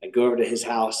 I'd go over to his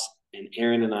house, and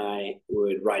Aaron and I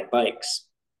would ride bikes.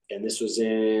 And this was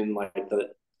in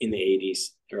the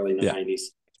 80s, early Yeah. 90s,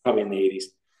 probably in the 80s,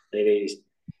 late 80s.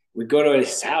 We'd go to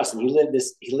his house, and he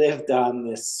lived on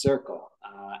this circle,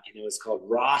 and it was called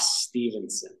Ross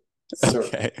Stevenson Circle.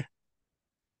 Okay.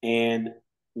 And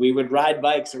we would ride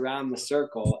bikes around the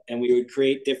circle, and we would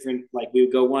create different, like we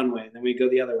would go one way and then we'd go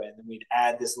the other way, and then we'd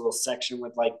add this little section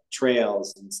with like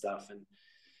trails and stuff, and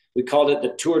we called it the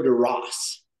Tour de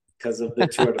Ross because of the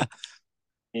Tour de,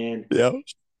 and Yeah.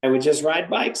 I would just ride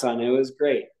bikes on it. It was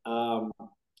great.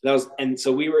 And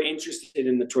so we were interested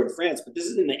in the Tour de France, but this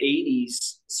is in the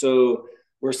 80s, so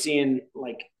we're seeing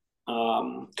like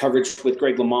coverage with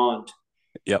Greg LeMond,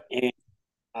 Yep.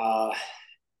 uh,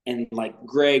 and like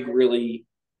Greg really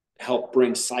helped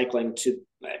bring cycling to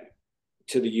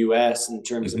the U.S. in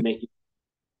terms of making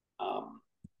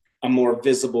a more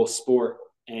visible sport.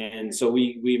 And so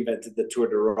we invented the Tour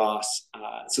de Ross.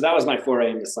 So that was my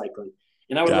foray into cycling,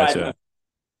 and I would ride my Gotcha.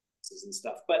 and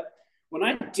stuff. But when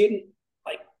I didn't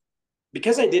like,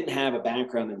 because I didn't have a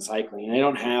background in cycling, and I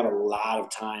don't have a lot of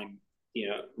time,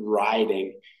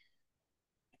 riding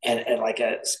at like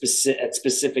at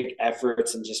specific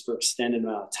efforts and just for extended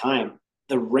amount of time.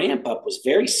 The ramp up was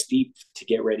very steep to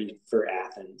get ready for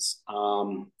Athens. I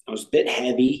was a bit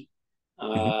heavy,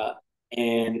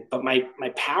 Hmm. but my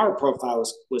power profile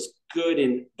was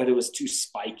good, but it was too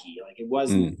spiky. Like it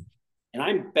wasn't, Mm. and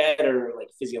I'm better like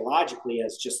physiologically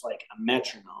as just like a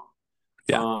metronome.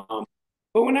 Yeah. Um,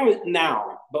 but when I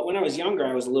was younger,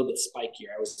 I was a little bit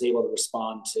spikier. I was able to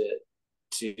respond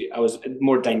I was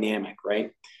more dynamic,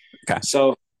 right? Okay.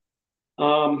 So,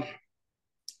 um,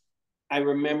 I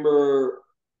remember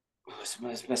it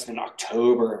must have been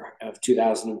October of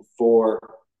 2004,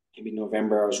 maybe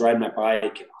November. I was riding my bike,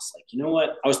 and I was like, you know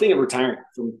what? I was thinking of retiring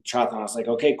from triathlon. I was like,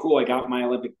 okay, cool. I got my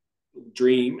Olympic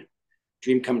dream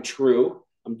come true.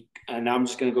 And now I'm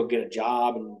just going to go get a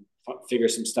job and figure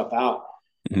some stuff out.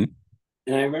 Hmm.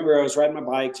 And I remember I was riding my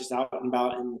bike just out and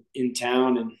about in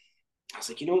town. And I was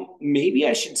like, maybe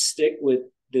I should stick with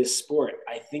this sport.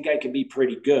 I think I could be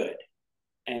pretty good.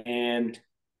 And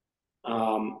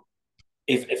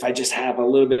if I just have a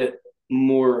little bit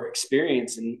more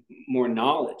experience and more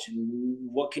knowledge, and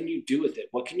what can you do with it?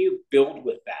 What can you build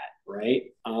with that? Right.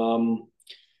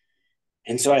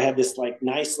 And so I had this like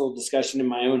nice little discussion in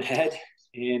my own head.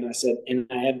 And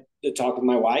I had to talk with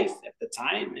my wife at the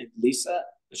time, and Lisa.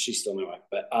 She's still my wife,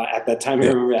 but at that time I Yeah.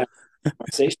 remember having a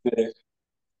conversation with her,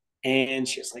 and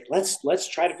she was like, let's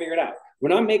try to figure it out. We're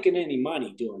not making any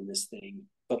money doing this thing,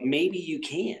 but maybe you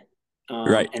can.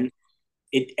 Right. And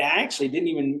it actually didn't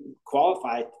even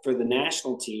qualify for the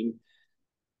national team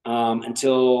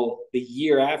until the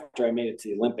year after I made it to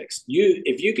the Olympics.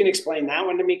 If you can explain that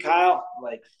one to me, Kyle,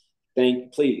 like,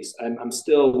 please. I'm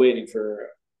still waiting for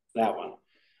that one.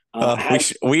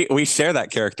 We share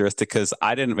that characteristic because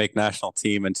I didn't make national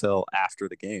team until after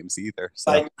the games either.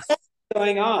 So Like, what's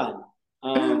going on?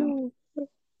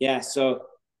 Yeah, so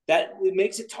that it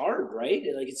makes it hard, right?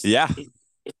 Like yeah.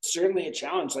 it's certainly a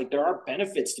challenge. Like there are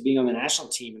benefits to being on the national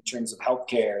team in terms of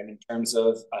healthcare and in terms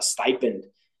of a stipend.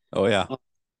 Oh yeah.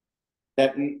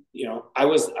 That I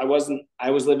was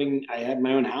living. I had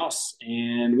my own house,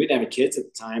 and we didn't have kids at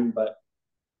the time, but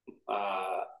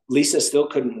Lisa still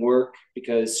couldn't work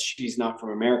because she's not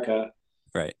from America.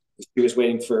 Right. She was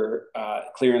waiting for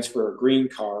clearance for a green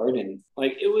card, and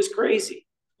like it was crazy.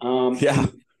 Yeah.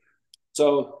 And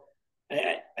so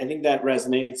I think that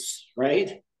resonates,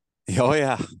 right? Oh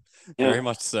yeah. Very Yeah.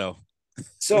 much so.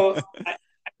 So I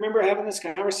remember having this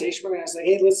conversation where I was like,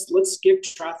 "Hey, let's give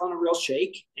triathlon a real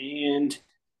shake." And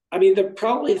I mean,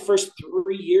 probably the first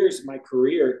 3 years of my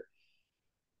career,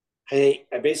 I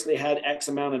basically had X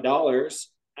amount of dollars.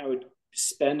 I would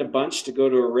spend a bunch to go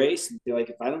to a race and be like,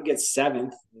 if I don't get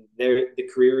seventh, the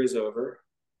career is over.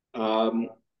 Um,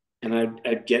 and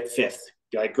I'd get fifth.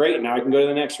 Be like, great, now I can go to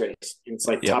the next race. And it's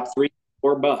like Yep. top three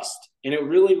or bust. And it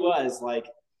really was like,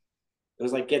 it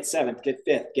was like get seventh, get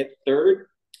fifth, get third,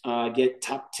 get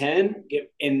top 10.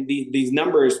 These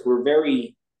numbers were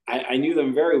very, I knew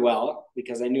them very well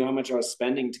because I knew how much I was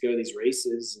spending to go to these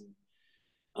races.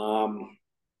 And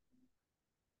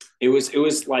it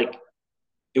was like,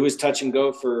 it was touch and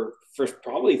go for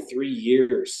probably 3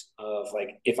 years of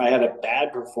like, if I had a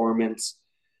bad performance,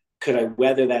 could I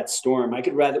weather that storm? I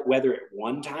could rather weather it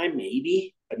one time,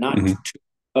 maybe, but not Mm-hmm. too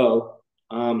low.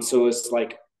 So it's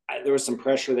like there was some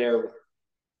pressure there.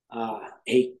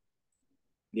 Hey,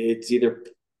 it's either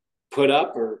put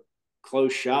up or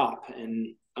close shop,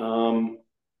 and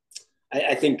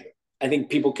I think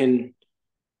people can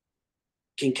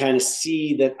kind of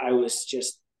see that I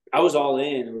was all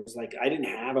in. It was like I didn't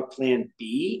have a plan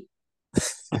B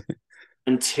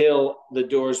until the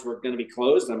doors were going to be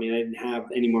closed. I mean, I didn't have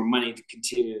any more money to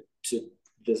continue to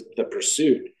the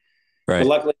pursuit. But Right.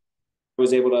 luckily, I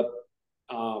was able to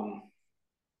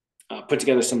put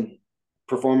together some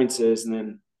performances, and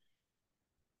then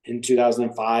in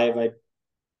 2005, I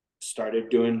started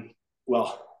doing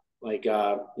well, like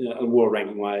world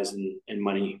ranking wise and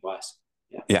money wise.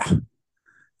 Yeah. Yeah.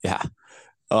 Yeah.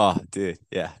 Oh, dude.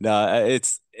 Yeah. No,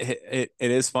 it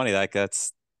is funny. Like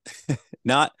that's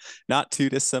not too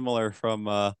dissimilar from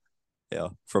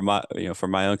from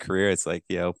my own career. It's like,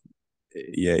 you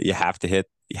have to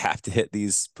hit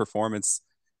these performance,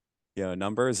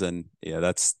 numbers, and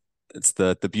that's it's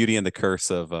the beauty and the curse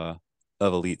of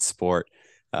elite sport.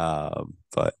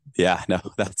 But yeah, no,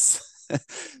 that's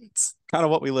it's kind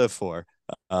of what we live for.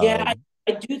 Yeah, Um,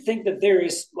 I do think that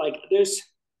there's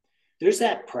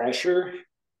that pressure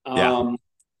yeah, um,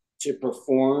 to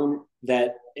perform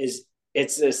that is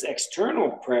it's this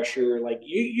external pressure. Like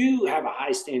you have a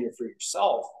high standard for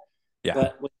yourself, yeah.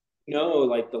 but when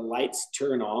like the lights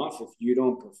turn off if you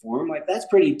don't perform, like that's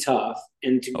pretty tough.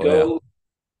 And Oh yeah.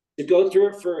 to go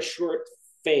through it for a short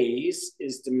phase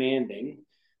is demanding,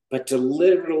 but to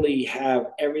literally have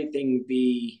everything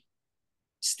be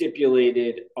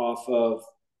stipulated off of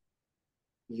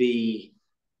the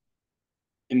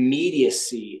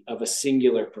immediacy of a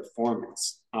singular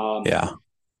performance. Yeah.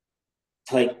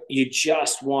 Like you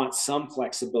just want some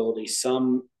flexibility,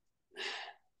 some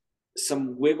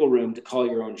wiggle room to call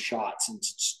your own shots and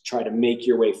to try to make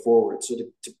your way forward. So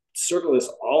to circle this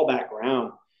all back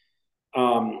around,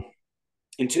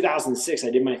 in 2006, I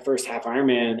did my first half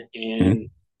Ironman, Mhm.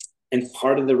 and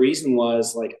part of the reason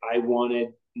was like I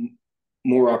wanted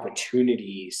more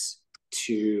opportunities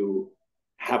to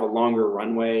have a longer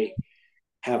runway,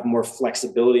 have more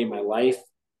flexibility in my life.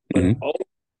 But Mhm. all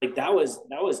like that was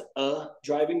a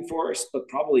driving force, but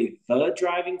probably the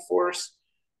driving force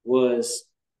was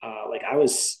like I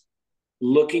was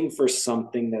looking for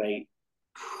something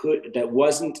that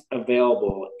wasn't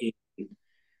available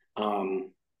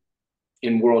um,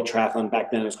 in World Triathlon. Back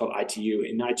then it was called ITU.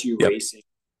 In ITU Yep. racing,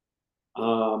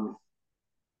 um,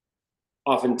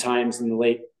 oftentimes in the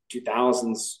late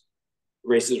 2000s,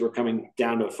 races were coming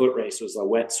down to a foot race. It was a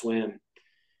wet swim,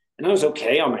 and I was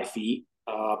okay on my feet,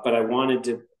 but I wanted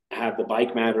to have the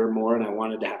bike matter more, and I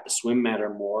wanted to have the swim matter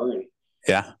more. And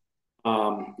Yeah.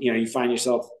 you find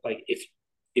yourself like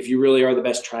if you really are the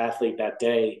best triathlete that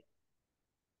day,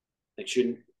 like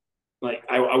shouldn't like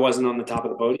I wasn't on the top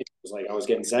of the podium. It was like I was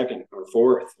getting second or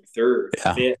fourth or third or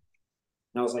Yeah. fifth.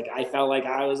 And I was like, I felt like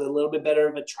I was a little bit better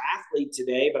of a triathlete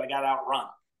today, but I got outrun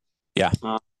Yeah.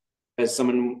 because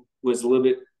someone was a little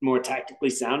bit more tactically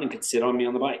sound and could sit on me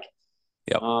on the bike,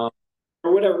 Yep.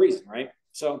 for whatever reason, right?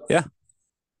 So Yeah.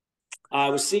 I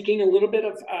was seeking a little bit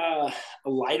of a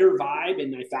lighter vibe,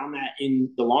 and I found that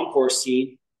in the long course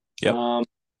scene, Yep. a little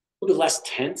bit less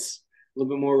tense, a little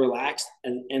bit more relaxed,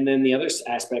 and then the other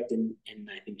aspect, and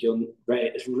I think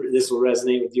this will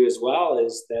resonate with you as well,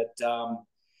 is that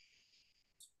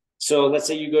so let's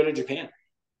say you go to Japan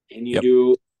and you Yep.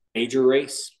 do a major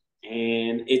race,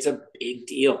 and it's a big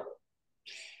deal.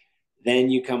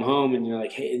 Then you come home and you're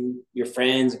like, hey, and your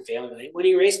friends and family are like, when are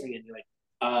you racing again? You're like,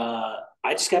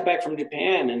 I just got back from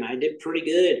Japan and I did pretty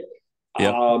good.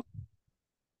 Yep.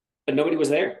 But nobody was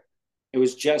there. It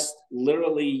was just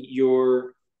literally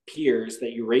your peers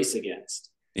that you race against.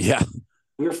 Yeah.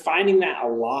 We were finding that a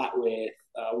lot with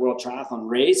World Triathlon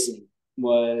racing,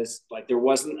 was like there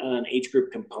wasn't an age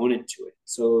group component to it.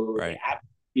 So the Right.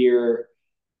 atmosphere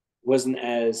wasn't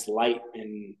as light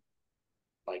and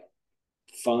like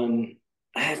fun.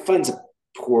 Fun's a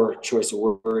poor choice of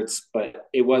words, but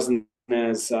it wasn't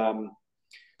as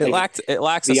It like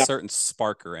lacks a the certain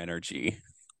spark or energy.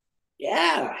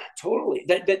 yeah, totally.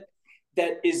 That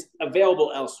is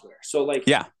available elsewhere. So like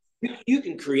Yeah. you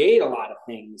can create a lot of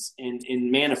things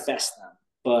and manifest them,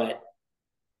 but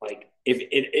like if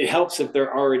it helps if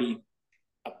they're already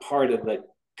a part of the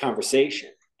conversation.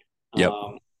 Yep.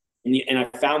 And I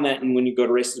found that when you go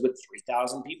to races with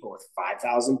 3,000 people, with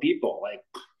 5,000 people, like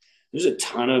there's a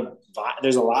ton of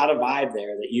there's a lot of vibe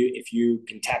there that if you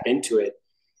can tap into it,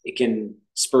 it can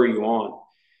spur you on.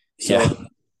 So Yeah.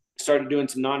 I started doing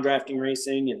some non-drafting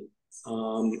racing, and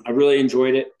I really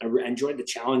enjoyed it. I enjoyed the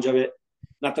challenge of it.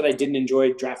 Not that I didn't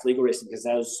enjoy draft legal racing, because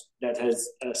that has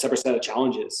a separate set of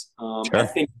challenges. I Sure.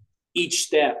 think each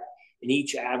step in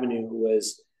each avenue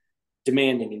was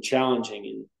demanding and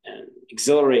challenging and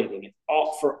exhilarating, and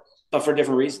but for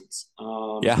different reasons.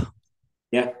 Yeah.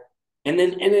 Yeah. And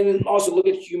then also look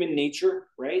at human nature,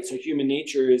 right? So human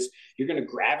nature is you're going to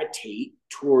gravitate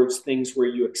towards things where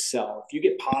you excel. If you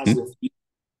get Mhm. positive feedback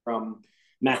from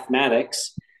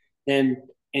mathematics, then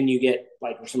and you get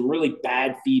like some really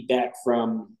bad feedback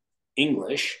from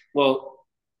English, well,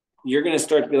 you're going to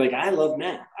start to be like, I love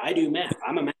math. I do math.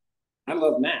 I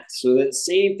love math. So that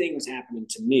same thing was happening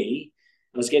to me.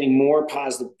 I was getting more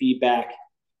positive feedback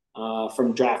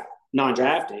from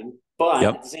non-drafting, but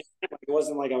Yep. at the same time, it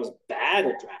wasn't like I was bad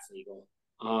at draft legal.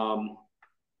 Um,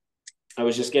 I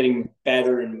was just getting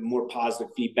better and more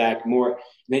positive feedback, more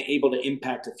able to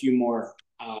impact a few more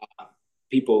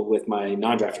people with my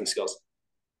non-drafting skills.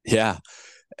 Yeah.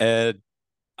 And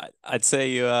I'd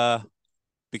say you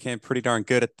became pretty darn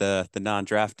good at the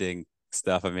non-drafting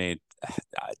stuff. I mean,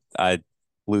 I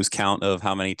lose count of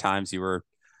how many times you were,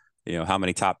 how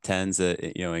many top tens,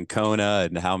 in Kona,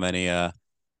 and how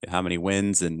many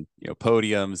wins and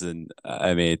podiums, and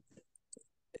I mean,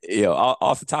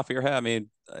 off the top of your head, I mean,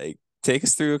 like, take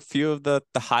us through a few of the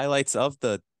highlights of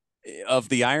the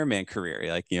Ironman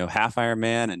career, like half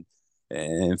Ironman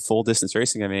and full distance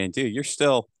racing. I mean, dude, you're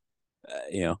still,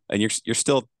 and you're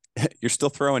still you're still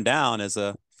throwing down as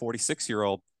a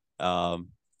 46-year-old,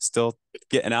 still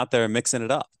getting out there and mixing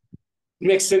it up.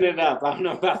 Mixing it up. I don't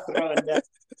know about throwing down.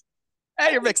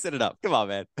 Hey, you're mixing it up. Come on,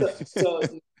 man. So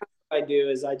what I do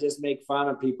is I just make fun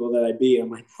of people that I beat. I'm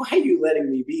like, why are you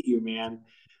letting me beat you, man?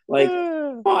 Like,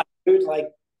 come on, dude. Like,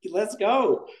 let's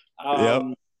go.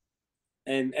 Yep.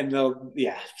 And they'll,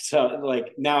 yeah. So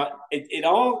like now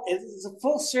it's a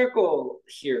full circle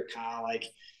here, Kyle. Like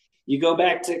you go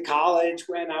back to college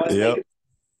when I was Yep. making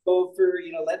go for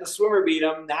letting a swimmer beat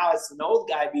him. Now it's an old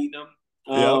guy beating him.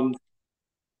 Yep.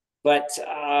 But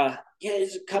yeah,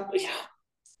 it's a couple. Yeah,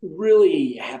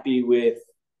 really happy with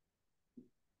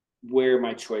where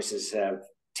my choices have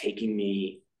taken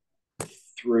me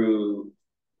through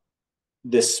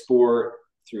this sport,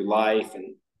 through life,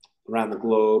 and around the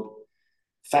globe.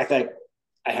 The fact that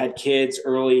I had kids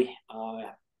early,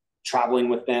 traveling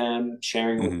with them,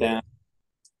 sharing with Mhm. them.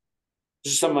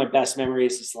 Just some of my best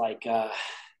memories is like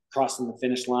crossing the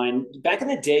finish line. Back in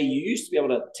the day, you used to be able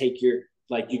to take you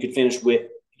could finish with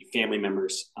your family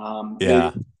members.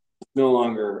 Yeah. No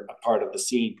longer a part of the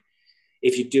scene.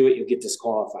 If you do it, you'll get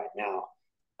disqualified now.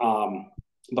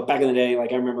 But back in the day,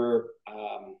 like I remember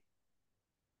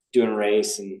doing a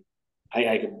race, and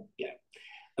I could, yeah,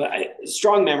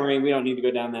 strong memory. We don't need to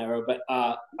go down that road, but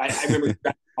I remember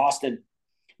Austin,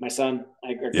 my son.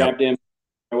 I Yep. grabbed him,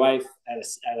 my wife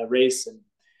at a race, and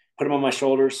put him on my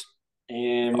shoulders,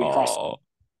 and we crossed Oh,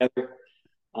 together.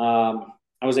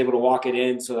 I was able to walk it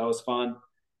in, so that was fun.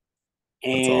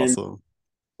 that's And awesome.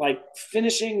 like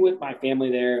finishing with my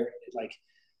family there, like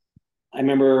I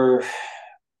remember,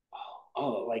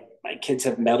 like my kids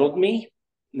have medaled me.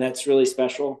 And that's really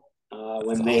special.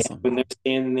 That's awesome. When they're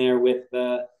standing there with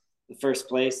the first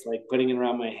place, like putting it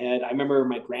around my head. I remember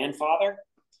my grandfather.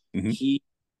 Hmm. He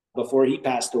Before he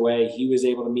passed away, he was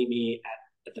able to meet me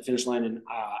at the finish line in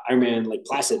Ironman Lake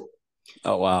Placid.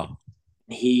 Oh, wow.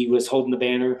 He was holding the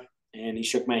banner and he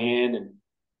shook my hand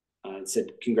and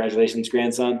said, "Congratulations,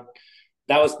 grandson."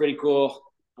 That was pretty cool.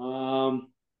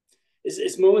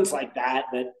 It's moments like that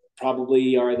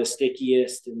probably are the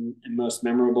stickiest and most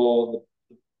memorable.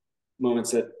 The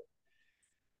moments that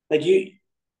like you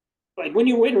like when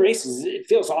you win races, it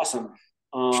feels awesome.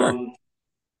 Sure. Um,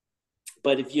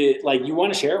 but if you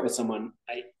want to share it with someone,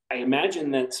 I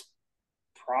imagine that's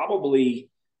probably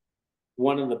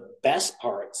one of the best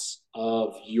parts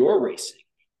of your racing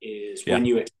is Yeah. when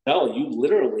you excel, you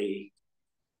literally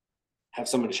have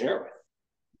someone to share it with.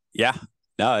 Yeah.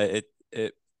 No,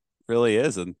 it really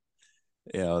is. And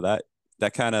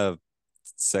that kind of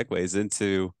segues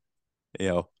into,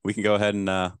 we can go ahead and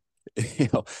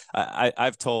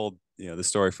I've told, the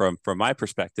story from my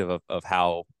perspective of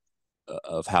how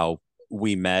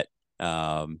we met,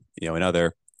 in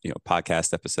other,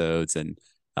 podcast episodes and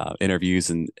interviews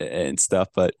and stuff.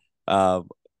 But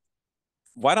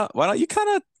why don't you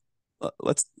kind of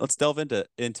let's delve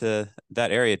into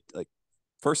that area. Like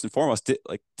first and foremost,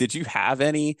 did you have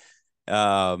any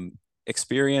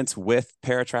experience with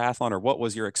paratriathlon, or what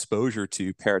was your exposure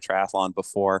to paratriathlon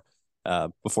before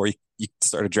you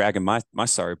started dragging my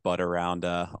sorry butt around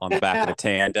on the back of the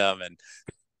tandem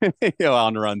and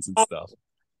on runs and stuff?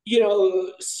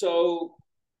 So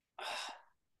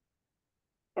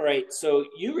all right. So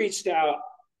you reached out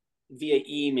via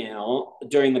email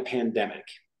during the pandemic.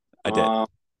 I did. I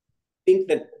think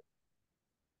that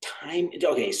time.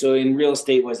 Okay, so in real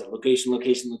estate, was it location,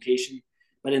 location, location?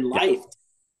 But in Yep. life, it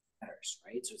matters,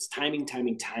 right? So it's timing,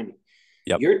 timing, timing.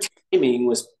 Yep. Your timing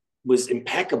was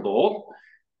impeccable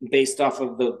based off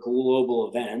of the global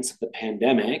events of the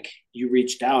pandemic. You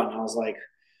reached out, and I was like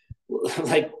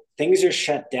things are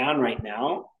shut down right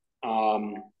now.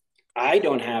 Um, I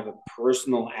don't have a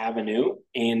personal avenue,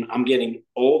 and I'm getting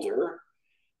older.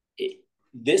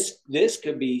 This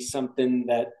could be something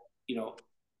that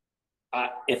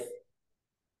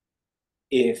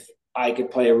if I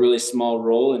could play a really small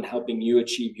role in helping you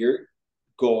achieve your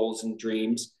goals and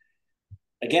dreams.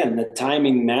 Again, the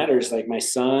timing matters. Like my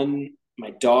son, my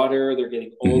daughter, they're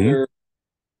getting Hmm. older.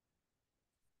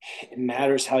 It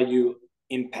matters how you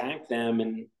impact them,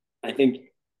 and I think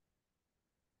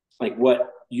like what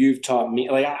you've taught me.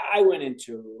 Like I went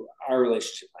into our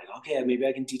relationship like, okay, maybe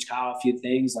I can teach Kyle a few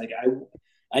things. Like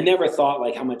I never thought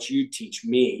like how much you'd teach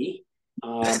me,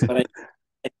 but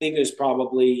I think there's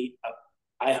probably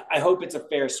I hope it's a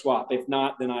fair swap. If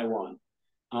not, then I won.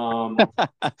 I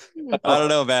don't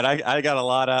know, man. I got a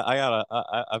lot of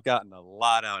I've gotten a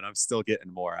lot out, and I'm still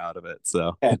getting more out of it.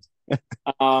 So Okay.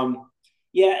 Um,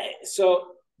 yeah. So,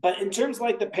 but in terms of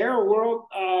like the para world,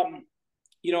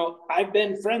 I've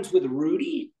been friends with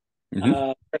Rudy hmm.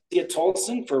 Garcia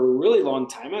Tolson for a really long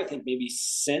time. I think maybe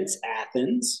since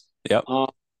Athens. Yep.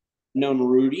 Known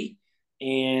Rudy,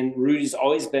 and Rudy's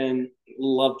always been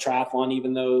loved triathlon,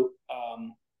 even though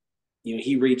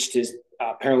he reached his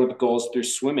Paralympic goals through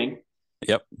swimming.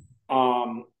 Yep.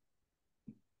 Um,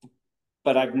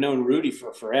 but I've known Rudy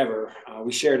for forever.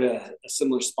 We shared a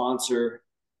similar sponsor,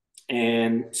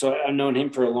 and so I've known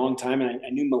him for a long time. And I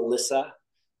knew Melissa,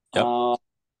 Yep. uh,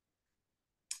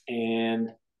 and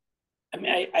I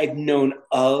mean I've known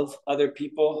of other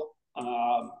people,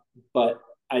 but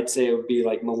I'd say it would be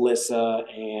like Melissa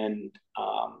and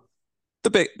The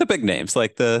big names,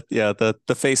 like the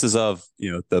faces of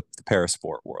the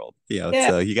parasport world. yeah.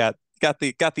 So you got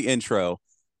the intro,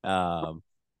 um,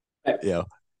 you know,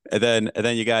 and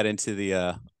then you got into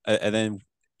and then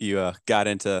you got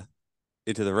into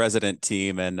the resident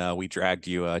team, and we dragged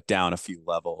you down a few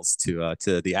levels to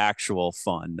the actual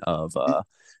fun of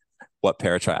what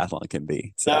paratriathlon can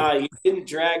be. So You didn't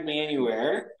drag me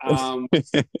anywhere. It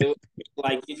was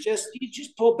like you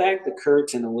just pulled back the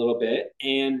curtain a little bit,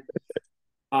 and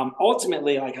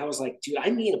ultimately, like I was like, dude, I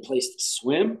need a place to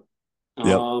swim.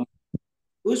 yep.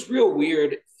 It was real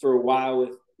weird for a while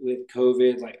with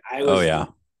COVID. Like I Oh was yeah.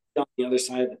 on the other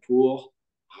side of the pool.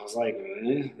 I was like,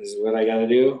 this is what I got to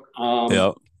do.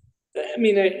 Yep. I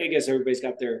mean, I guess everybody's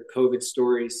got their COVID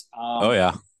stories. Oh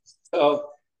yeah. So,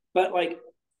 but like,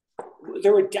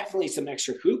 there were definitely some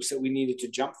extra hoops that we needed to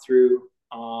jump through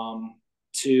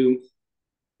to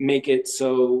make it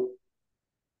so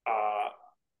uh,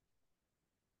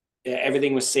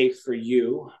 everything was safe for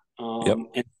you, Yep.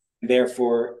 and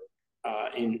therefore,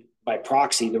 in by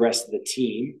proxy, the rest of the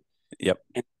team. Yep.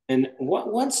 And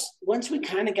once we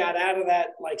kind of got out of that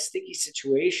like sticky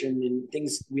situation and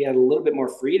things, we had a little bit more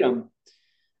freedom.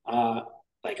 Uh,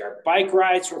 like our bike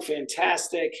rides were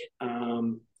fantastic.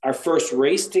 Our first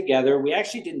race together, we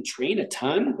actually didn't train a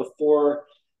ton before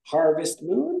Harvest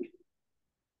Moon.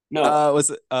 No, Was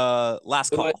it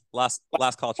last it was call,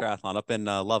 last call triathlon up in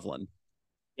Loveland?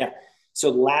 yeah. So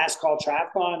last call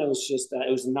triathlon, it was just it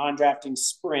was a non-drafting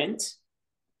sprint.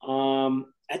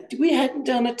 We hadn't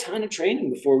done a ton of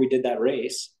training before we did that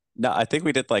race. No, I think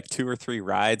we did like two or three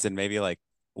rides and maybe like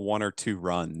one or two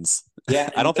runs. Yeah,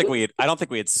 I and don't think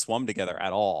we had swum together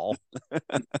at all.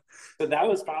 so that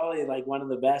was probably like one of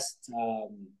the best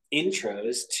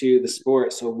intros to the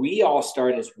sport. So we all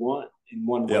start as one in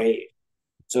one Yep. wave.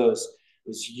 So it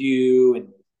was you and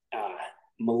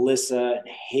Melissa and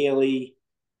Haley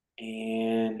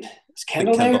and is I think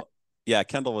Kendall there? Kendall. Yeah,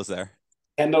 Kendall was there.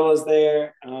 Kendall was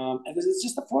there. And was it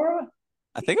just the four of us?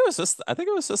 I think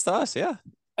it was just us. Yeah.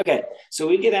 Okay, so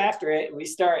we get after it and we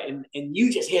start, and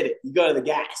you just hit it. You go to the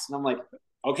gas, and I'm like,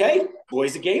 okay,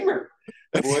 boy's a gamer.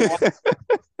 Boy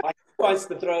wants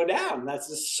to throw down. That's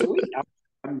just sweet.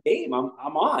 I'm game.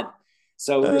 I'm on.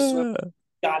 So we were swimming. Uh,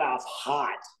 Got off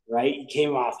hot, right? He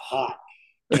came off hot,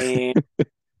 and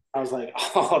I was like,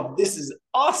 oh, this is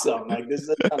awesome. Like this is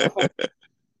a ton of fun.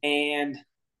 And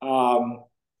um,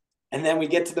 and then we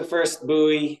get to the first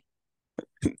buoy.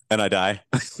 And I die.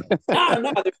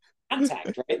 No, there's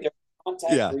contact, right? There's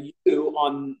contact Yeah, for you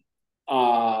on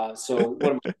so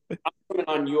what am I'm swimming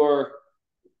on your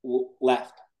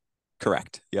left.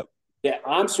 correct. Yep. Yeah,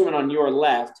 I'm swimming on your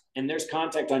left, and there's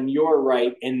contact on your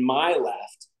right and my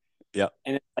left. Yep.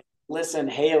 And it's like, listen,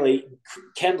 Haley,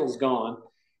 Kendall's gone.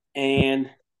 And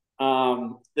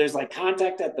there's like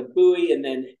contact at the buoy, and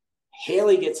then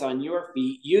Haley gets on your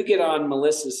feet. You get on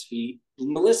Melissa's feet.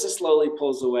 Melissa slowly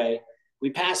pulls away.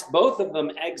 We pass both of them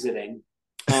exiting.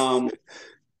 Um,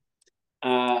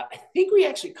 I think we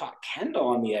actually caught Kendall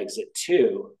on the exit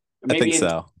too, or I think maybe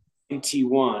so. in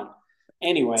T1.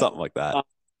 Anyway, Something like that.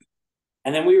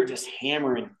 and then we were just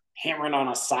hammering on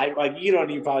a side. Like you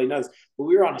don't even probably know this, but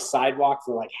we were on a sidewalk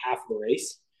for like half the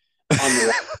race on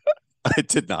the I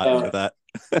did not know that.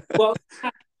 well,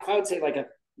 I would say like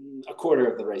a quarter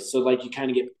of the race. So like you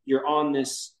kind of you're on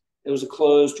this. It was a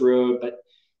closed road, but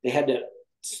they had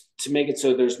to make it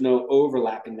so there's no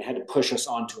overlapping. They had to push us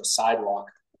onto a sidewalk.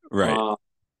 Right.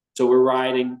 So we're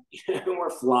riding, we're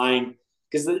flying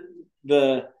because the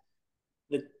the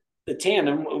the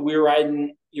tandem we were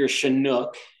riding your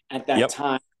Chinook at that Yep.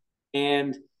 time,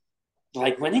 and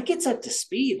like when it gets up to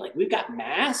speed, like we've got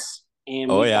mass and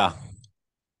Oh we've yeah.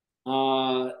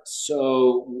 got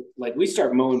so like we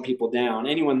start mowing people down.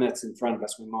 Anyone that's in front of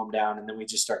us, we mow them down, and then we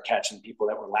just start catching people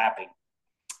that were lapping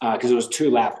because it was 2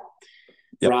 lap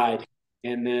Yep. ride.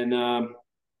 And then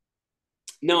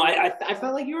no, I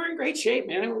felt like you were in great shape,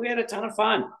 man. We had a ton of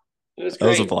fun. It was That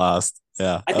was a great. blast.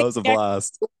 Yeah, I that think was a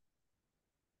blast.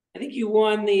 I think you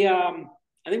won the.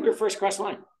 I think we were first cross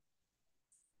line.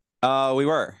 We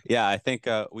were. Yeah, I think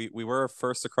we were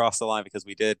first across the line because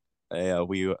we did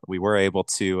we were able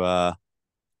to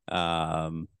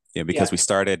because Yeah. we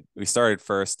started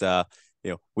first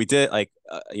we did like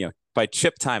by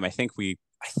chip time I think we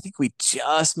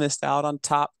just missed out on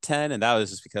top 10, and that was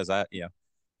just because Oh,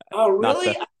 not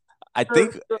really? the I You're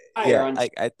think higher yeah on.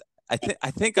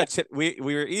 I think a chip we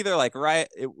were either like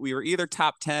we were either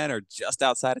top 10 or just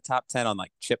outside of top 10 on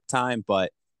like chip time,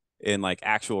 but in like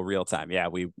actual real time, yeah,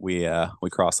 we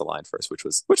crossed the line first, which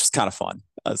was kind of fun.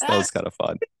 That was That's kind of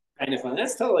fun. kind of fun.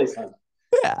 That's totally fun.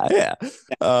 Yeah, yeah.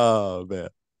 Oh man.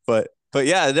 But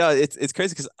yeah, no, it's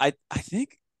crazy because I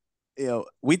think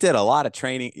we did a lot of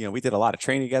training. We did a lot of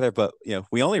training together, but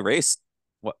we only raced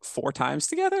what 4 times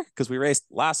together because we raced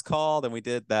last call, then we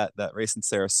did that race in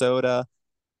Sarasota,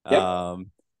 Yep.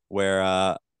 um,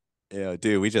 where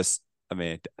dude, we just, I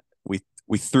mean,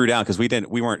 we threw down because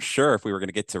we weren't sure if we were going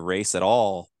to get to race at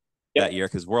all that Yep. year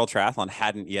because World Triathlon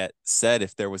hadn't yet said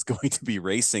if there was going to be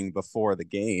racing before the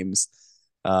games.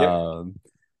 Yep. Um,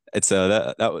 and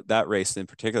so that race in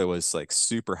particular was like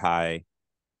super high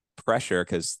pressure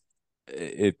because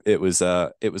it was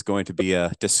going to be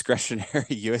a discretionary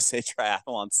USA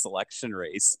Triathlon selection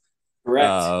race. Correct.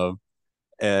 Um,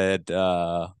 and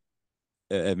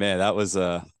man, that was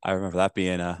I remember that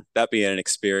being an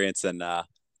experience, and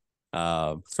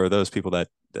for those people that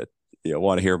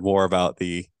want to hear more about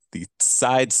the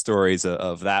side stories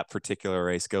of that particular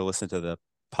race, go listen to the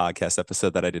podcast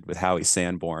episode that I did with Howie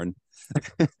Sanborn.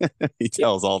 He Yep.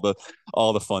 tells all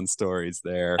the fun stories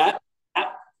there. That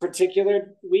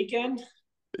particular weekend.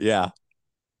 Yeah.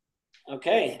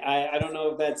 Okay, I don't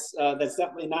know if that's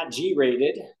definitely not G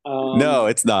rated. No,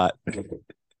 it's not.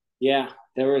 Yeah,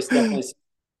 there was definitely some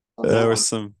on There that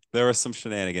was one. some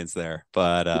shenanigans there,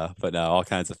 but no, all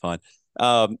kinds of fun.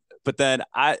 But then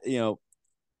I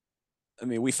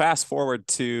mean, we fast forward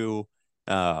to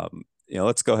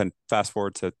let's go ahead and fast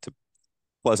forward to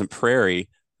Pleasant Prairie,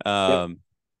 Yep. um,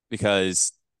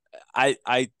 because I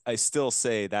still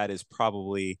say that is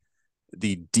probably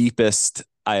the deepest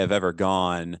I have ever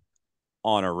gone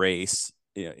on a race,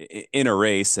 in a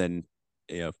race, and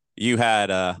you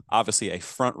had obviously a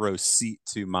front row seat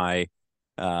to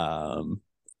um,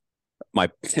 my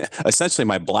essentially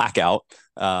my blackout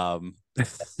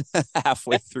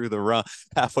halfway through the run,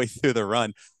 halfway through the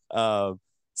run. Um,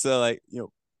 so like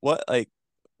what like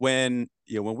when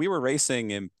we were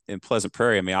racing in Pleasant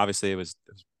Prairie, I mean obviously it was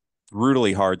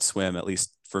brutally hard swim, at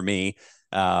least for me.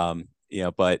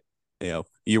 But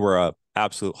you were a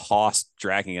absolute hoss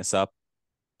dragging us up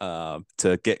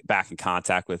to get back in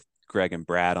contact with Greg and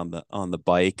Brad on the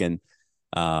bike,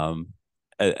 um,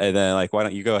 and then like why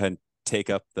don't you go ahead and take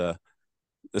up the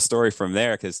story from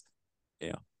there because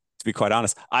to be quite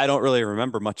honest, I don't really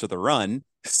remember much of the run.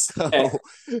 Okay.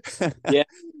 So Yeah.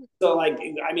 So like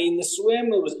I mean the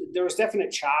swim, there was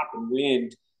definite chop and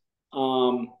wind.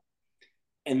 Um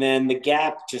and then the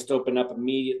gap just opened up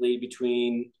immediately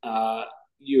between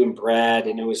you and Brad,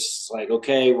 and it was just like,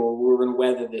 okay, well, we're gonna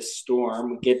weather this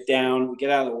storm. We get down, we get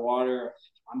out of the water.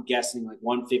 I'm guessing like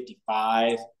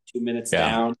 155, 2 minutes Yeah.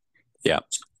 down. Yeah.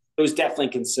 It was definitely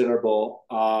considerable.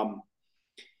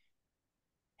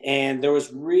 And there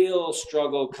was real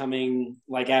struggle coming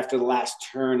like after the last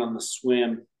turn on the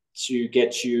swim to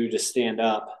get you to stand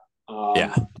up.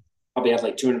 Yeah. Probably had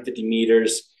like 250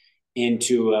 meters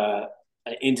into a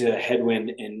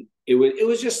headwind, and it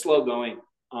was just slow going.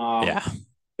 Yeah.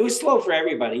 It was slow for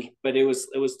everybody, but it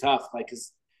was tough. Like,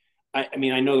 cause I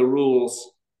mean, I know the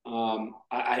rules.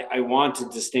 I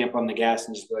wanted to stamp on the gas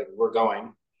and just be like, we're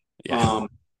going. Yeah.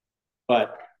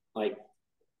 But like,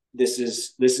 this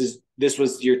was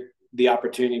the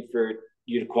opportunity for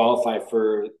you to qualify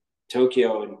for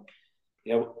Tokyo, and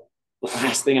the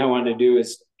last thing I wanted to do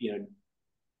is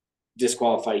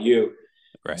disqualify you.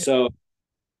 Right. So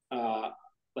uh,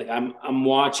 like I'm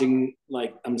watching,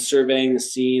 like I'm surveying the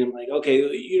scene. I'm like, okay,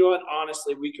 you know what?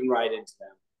 Honestly, we can ride into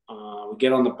them. We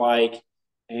get on the bike,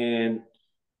 and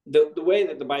the way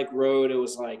that the bike rode, it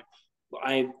was like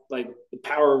the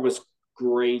power was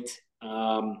great.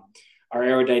 Our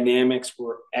aerodynamics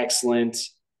were excellent.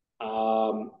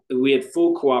 We had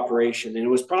full cooperation, and it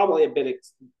was probably a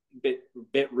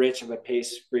bit rich of a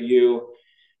pace for you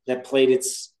that played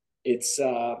its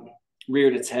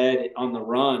reared its head on the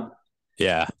run.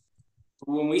 Yeah.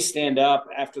 When we stand up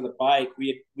after the bike,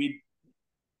 we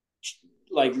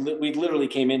literally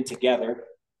came in together.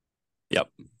 Yep.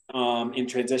 In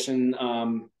transition,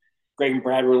 Greg and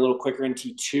Brad were a little quicker in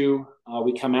T2.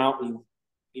 We come out, and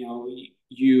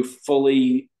you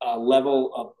fully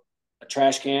level a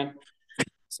trash can,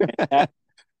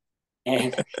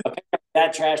 and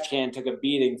that trash can took a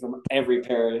beating from every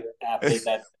pair athlete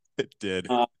that. It did.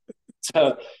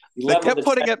 So you They leveled kept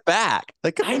putting it back.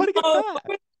 They kept I putting it know.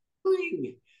 back.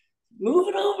 Move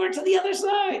it over to the other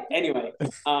side. Anyway,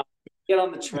 get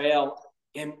on the trail,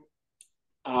 and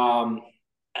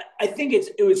I think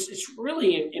it's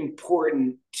really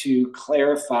important to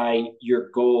clarify your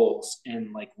goals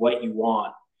and like what you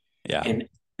want, Yeah. and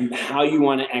how you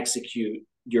want to execute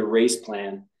your race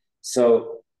plan.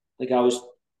 So, like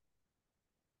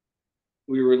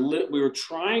we were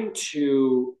trying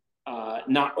to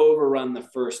not overrun the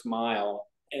first mile,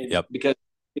 and Yep. because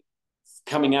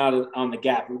coming out on the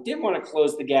gap, we didn't want to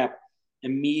close the gap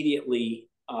immediately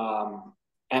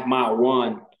at mile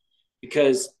one,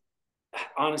 because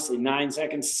honestly, 9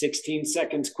 seconds, 16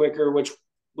 seconds quicker, which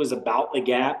was about the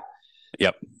gap.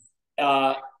 Yep.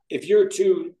 Uh, if you're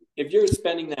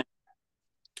spending that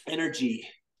energy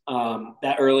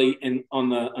that early on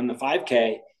the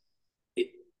 5K,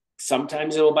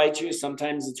 sometimes it'll bite you,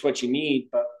 sometimes it's what you need.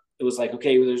 But it was like,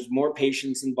 okay, there's more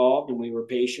patience involved, and we were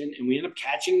patient, and we ended up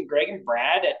catching Greg and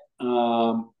Brad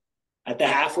at the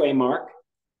halfway mark.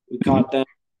 We caught them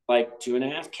like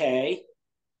 2.5K.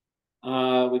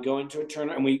 We go into a turn,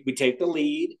 and we take the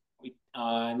lead.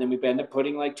 And then we end up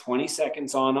putting like 20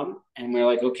 seconds on them, and we're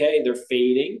like, okay, they're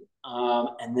fading.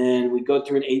 And then we go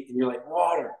through an 8, and you're like,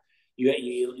 water.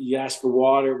 You ask for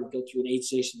water. We go through an 8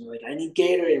 station. You're like, I need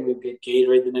Gatorade. And we get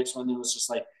Gatorade. The next one, then it was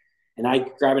just like, and I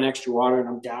grab an extra water, and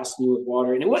I'm dousing you with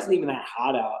water. And it wasn't even that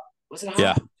hot out. Was it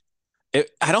hot? Yeah.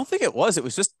 I don't think it was. It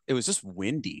was just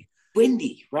windy.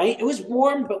 Windy, right? It was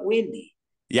warm but windy.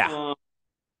 Yeah.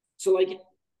 So like,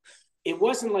 it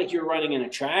wasn't like you're running in a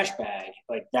trash bag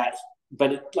like that.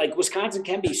 But like, Wisconsin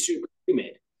can be super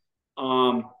humid.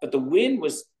 But the wind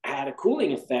had a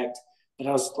cooling effect. But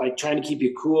I was like trying to keep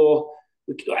you cool.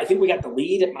 I think we got the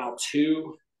lead at mile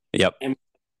 2, Yep. and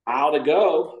mile to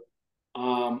go.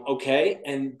 Okay,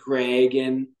 and Greg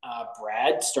and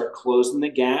Brad start closing the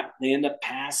gap. They end up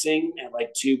passing at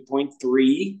like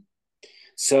 2.3.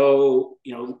 So a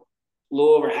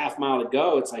little over half mile to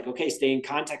go. It's like, okay, stay in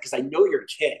contact, because I know your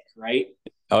kick, right?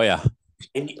 Oh yeah.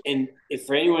 And if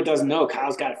for anyone who doesn't know,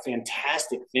 Kyle's got a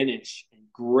fantastic finish and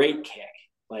great kick.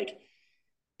 Like,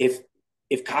 if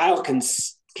Kyle can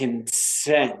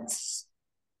sense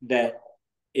that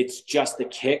it's just the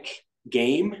kick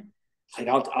game, like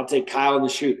I'll take Kyle in the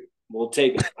shoot. We'll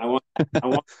take it. I want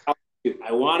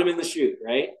I want him in the shoot,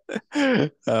 right?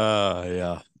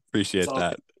 Yeah. Appreciate So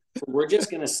that. we're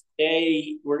just gonna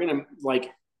stay. We're gonna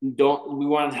like don't we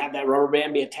want to have that rubber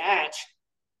band be attached,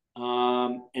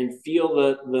 and feel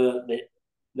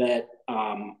that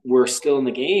we're still in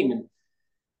the game. And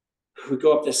we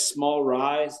go up this small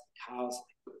rise. Kyle's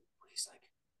like, he's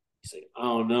like,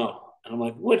 oh no. And I'm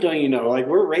like, what don't you know? Like,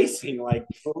 we're racing. Like,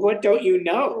 what don't you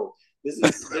know? This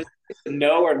is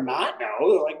know or not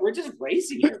know. Like, we're just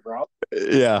racing here, bro.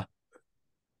 Yeah.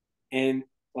 And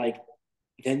like,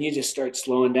 then you just start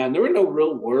slowing down. There were no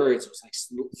real words. It was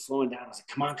like slowing down. I was like,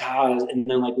 come on, Kyle. And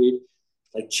then like we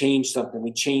like change something.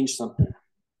 We changed something.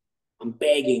 I'm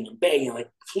begging. Like,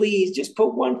 please just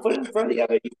put one foot in front of the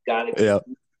other. You got to Yeah.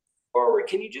 forward.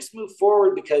 Can you just move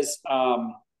forward? Because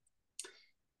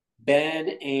Ben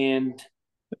and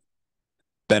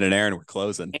Aaron were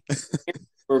closing.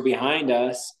 were behind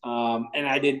us. And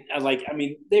I didn't I like, I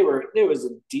mean, there was a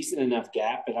decent enough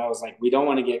gap, but I was like, we don't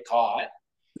want to get caught.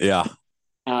 Yeah.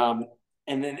 Um,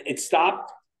 and then it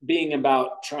stopped being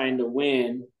about trying to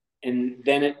win. And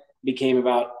then it became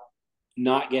about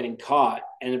not getting caught.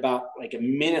 And about like a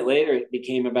minute later, it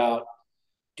became about,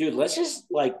 dude, let's just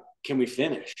like, can we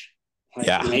finish? Like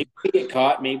Yeah. maybe we get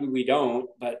caught, maybe we don't,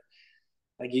 but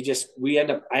like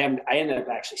I ended up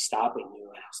actually stopping you.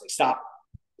 And I was like,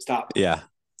 stop, Yeah.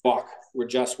 walk. We're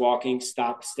just walking.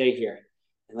 Stop, stay here.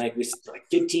 And like we like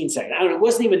 15 seconds. I don't know, it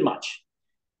wasn't even much.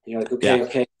 And you're like, Yeah.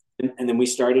 okay. And then we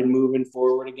started moving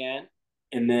forward again.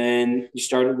 And then you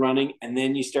started running, and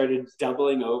then you started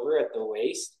doubling over at the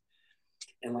waist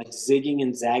and like zigging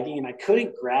and zagging. And I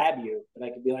couldn't grab you, but I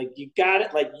could be like, you got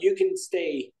it. Like you can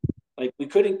stay, like we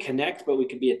couldn't connect, but we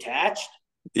could be attached.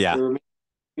 Yeah. Or maybe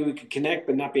we could connect,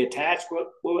 but not be attached.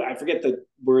 I forget the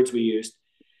words we used.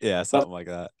 Yeah. But Something like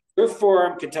that. your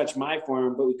forearm could touch my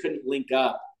forearm, but we couldn't link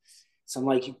up. So I'm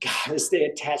like, you gotta stay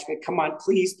attached. Come on,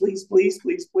 please.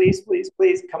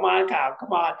 Come on, Kyle,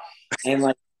 come on. And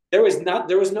like there was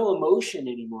no emotion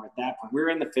anymore at that point. We were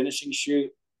in the finishing shoot.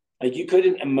 Like you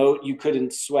couldn't emote, you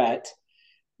couldn't sweat.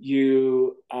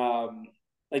 You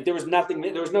like there was nothing,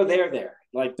 there was no there.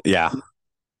 Like Yeah.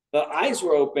 the eyes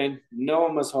were open, no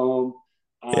one was home.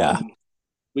 Yeah.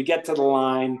 We get to the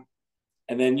line,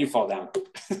 and then you fall down.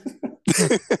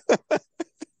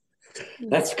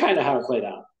 That's kind of how it played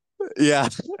out. Yeah.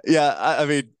 Yeah. I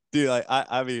mean, dude,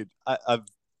 I'm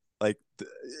like,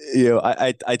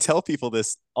 I tell people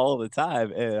this all the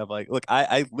time, and I'm like, look,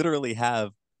 I literally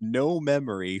have no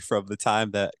memory from the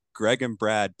time that Greg and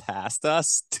Brad passed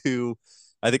us to,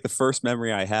 I think the first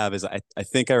memory I have is I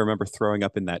think I remember throwing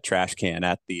up in that trash can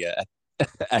at the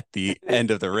at the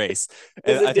end of the race,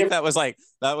 and I think that was like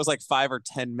 5 or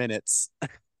 10 minutes Yeah.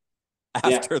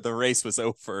 after the race was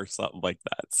over or something like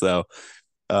that. So,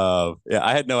 yeah,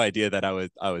 I had no idea that I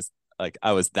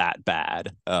was that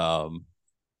bad.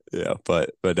 Yeah,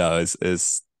 but no,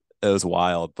 it was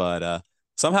wild. But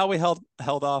somehow we held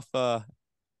off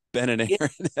Ben and Yeah.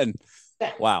 Aaron, and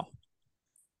wow.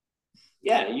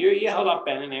 Yeah. You held off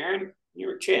Ben and Aaron. You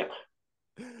were champ.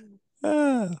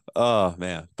 Oh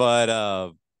man.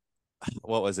 But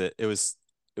what was it? It was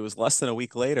less than a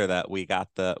week later that we got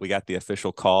the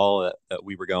official call that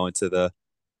we were going to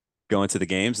the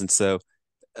games. And so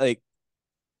like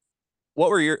what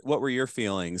were your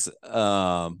feelings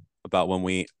about when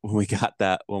we got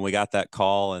that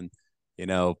call, and you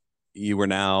know you were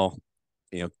now,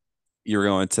 you know, you were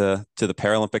going to the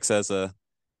Paralympics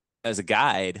as a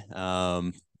guide,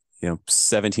 you know,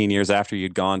 17 years after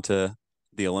you'd gone to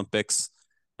the Olympics.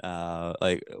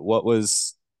 Like what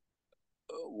was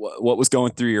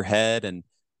going through your head, and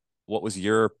what was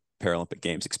your Paralympic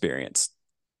Games experience?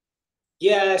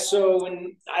 Yeah. So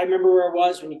when I remember where I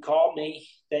was when you called me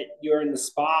that you're in the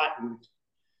spot, and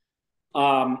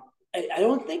I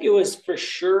don't think it was for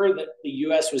sure that the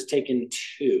U.S. was taking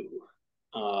two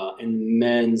in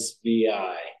men's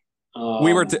VI.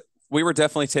 We were Um, we were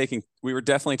definitely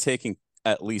taking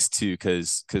at least two,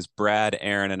 because Brad,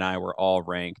 Aaron, and I were all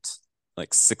ranked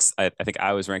like six. I think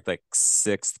I was ranked like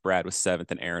sixth, Brad was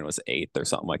seventh, and Aaron was eighth or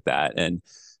something like that. And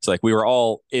so like we were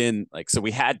all in, like, so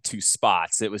we had two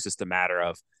spots. It was just a matter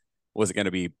of, was it going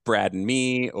to be Brad and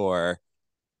me, or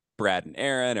Brad and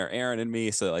Aaron, or Aaron and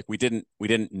me? So like we didn't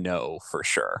know for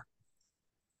sure.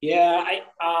 yeah.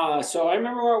 So I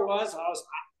remember where I was.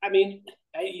 I mean,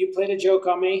 you played a joke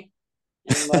on me,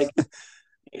 and like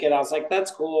I was like,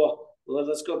 that's cool.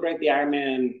 Let's go break the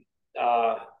Ironman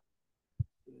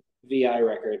VI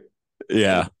record. And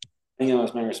Yeah. I think that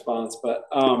was my response. But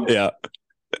Yeah.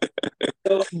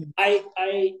 so I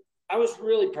was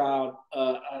really proud,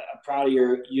 proud of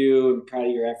you and proud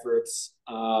of your efforts.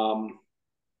 I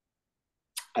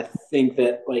think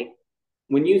that like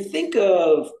when you think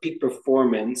of peak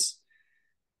performance,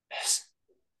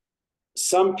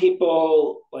 some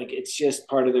people like it's just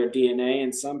part of their DNA,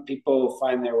 and some people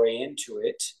find their way into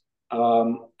it.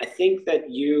 I think that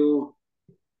you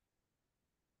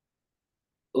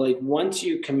like once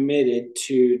you committed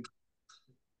to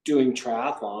doing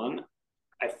triathlon,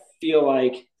 I feel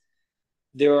like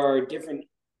there are different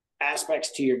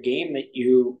aspects to your game that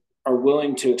you are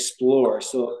willing to explore.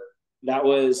 So that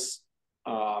was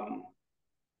um,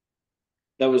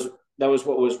 that was was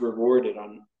what was rewarded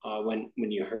on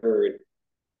when you heard,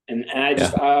 and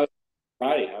Yeah. I was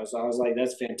proud of you. I was like,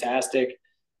 that's fantastic.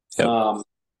 Yep.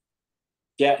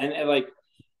 Yeah, and like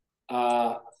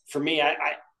for me,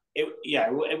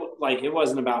 it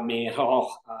wasn't about me at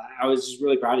all. I was just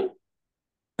really proud of you.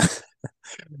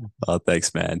 Oh,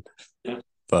 thanks, man. Yeah.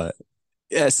 But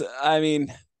yes, I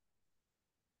mean,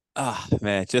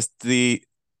 man, just I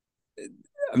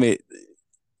mean,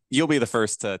 you'll be the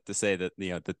first to say that,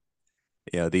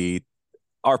 the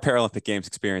our Paralympic Games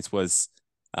experience was,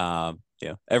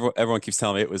 everyone keeps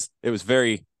telling me it was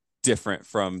very different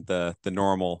from the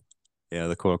normal,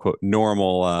 the quote unquote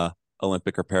normal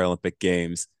Olympic or Paralympic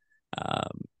Games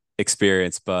um,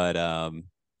 experience, but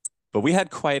we had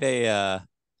quite a,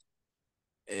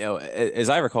 as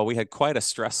I recall, we had quite a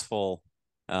stressful,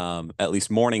 at least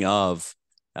morning of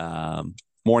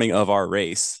our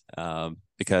race,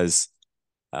 because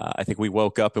I think we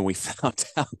woke up and we found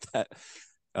out that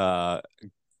uh,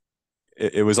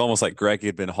 it was almost like Greg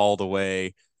had been hauled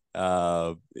away,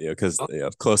 because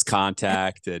of close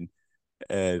contact, and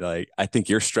like I think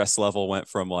your stress level went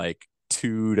from like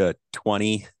 2 to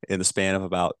 20 in the span of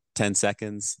about 10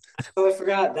 seconds. Oh, I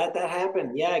forgot that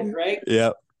happened. Yeah, Greg,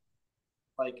 Yeah,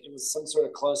 like it was some sort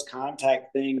of close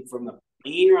contact thing from the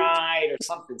plane ride or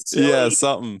something yeah, silly.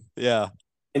 something, yeah,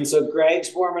 And so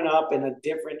Greg's warming up in a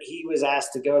different. He was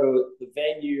asked to go to the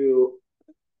venue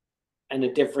and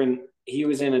he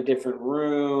was in a different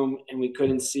room and we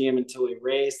couldn't see him until we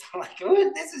raced. I'm like,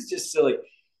 oh, this is just silly.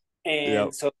 yep,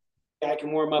 And so I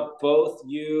can warm up both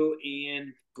you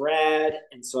and Brad.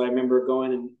 And so I remember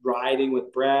going and riding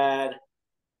with Brad.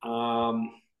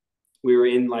 Um, we were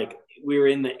in like we were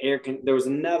in the there was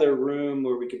another room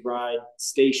where we could ride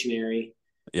stationary.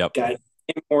 yep. Got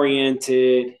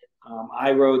oriented.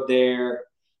 I rode there.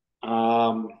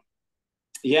 Um,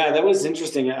 yeah, that was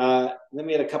interesting. Then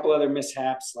we had a couple other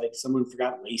mishaps, like someone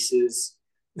forgot laces.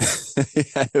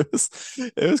 Yeah,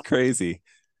 it was crazy.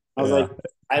 I was Yeah, like,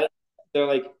 I, they're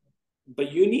like,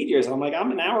 but you need yours. I'm like,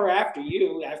 I'm an hour after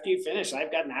you. After you finish,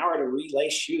 I've got an hour to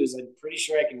relace shoes. I'm pretty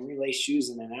sure I can relace shoes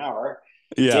in an hour.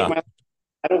 Take yeah. my,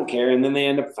 I don't care. And then they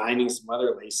end up finding some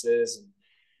other laces.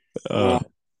 Uh,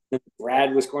 And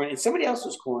Brad was quarantined. And somebody else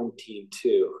was quarantined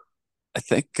too. I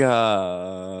think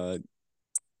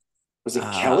Was it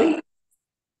uh Kelly?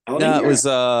 no, Ellie it or was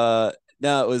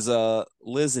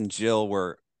Liz and Jill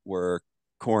were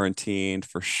quarantined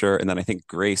for sure, and then I think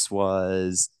Grace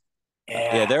was.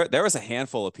 Yeah, yeah, there was a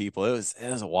handful of people. It was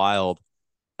wild.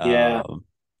 yeah. Um,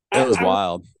 it was I don't.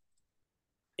 wild.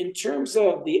 In terms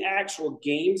of the actual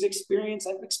games experience,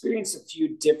 I've experienced a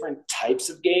few different types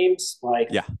of games, like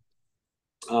Yeah,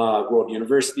 World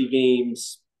University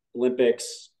Games,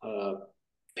 Olympics,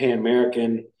 Pan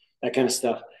American, that kind of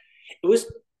stuff. It was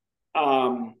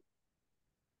um,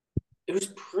 it was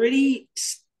pretty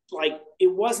like it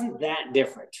wasn't that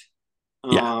different.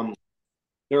 yeah, Um,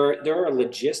 there are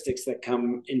logistics that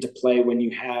come into play when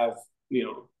you have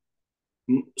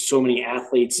so many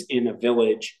athletes in a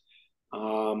village.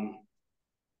 Um,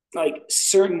 like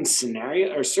certain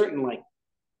scenario or certain like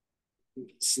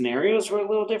scenarios were a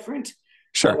little different,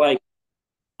 but sure. like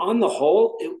on the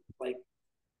whole, it like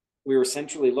we were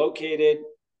centrally located.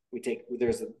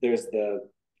 There's the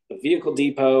vehicle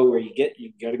depot where you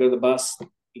got to go to the bus.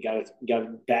 You got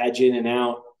to badge in and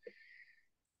out.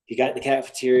 You got the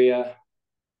cafeteria.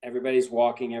 Everybody's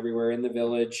walking everywhere in the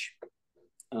village.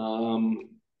 Um,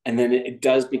 and then it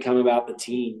does become about the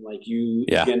team. Like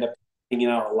Yeah, you end up hanging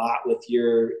out a lot with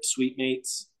your suite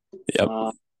mates. yep,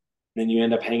 Um, then you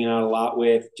end up hanging out a lot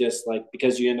with just like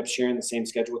because you end up sharing the same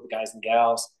schedule with the guys and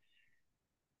gals.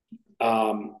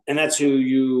 And that's who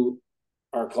you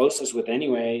are closest with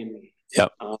anyway. And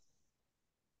yep, um,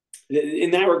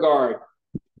 in that regard,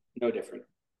 no different.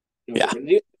 No yeah,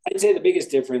 different. I'd say the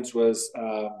biggest difference was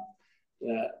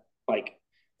like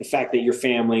the fact that your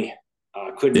family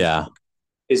couldn't yeah,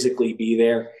 physically be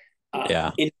there.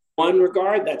 yeah, In one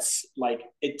regard, that's like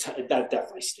that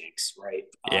definitely stinks, right?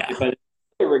 yeah, But in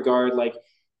another regard, like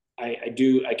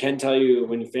I can tell you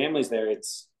when your family's there,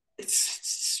 it's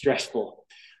stressful.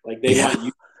 Like they yeah, want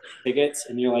you tickets,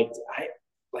 and you're like, I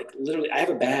like literally, I have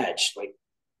a badge. Like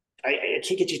I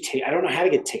can't get you. I don't know how to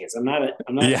get tickets.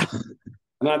 yeah,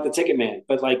 I'm not the ticket man.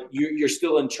 But like you're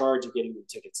still in charge of getting the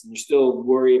tickets, and you're still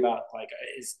worried about like,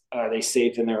 are they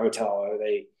safe in their hotel? Are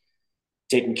they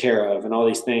taken care of, and all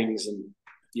these things? And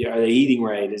yeah, are they eating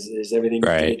right? Is everything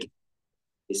right. taken?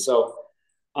 So,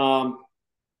 um,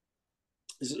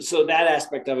 so that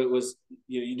aspect of it was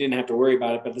you didn't have to worry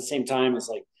about it, but at the same time, it's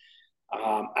like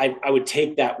I would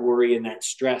take that worry and that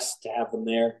stress to have them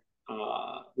there,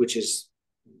 which is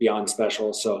beyond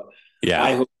special. So I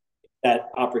Yeah, hope that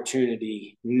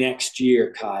opportunity next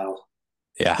year, Kyle.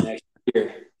 Yeah. Next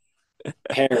year,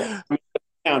 Paris.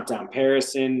 Countdown.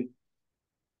 Paris in,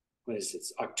 what is it?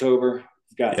 It's October.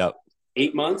 We've got Yep.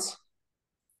 8 months.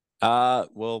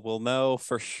 We'll know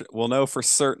for sure. We'll know for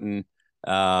certain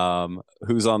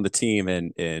who's on the team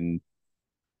in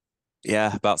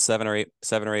yeah, about 7 or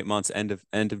 8 months, end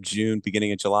of June,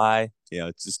 beginning of July.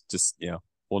 It's just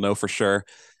we'll know for sure.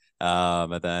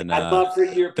 And then I'd love for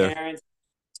your the parents,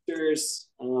 sisters,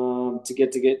 to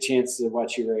get a chance to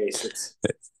watch you race. It's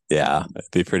yeah,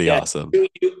 it'd be pretty yeah, awesome.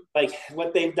 like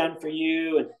what they've done for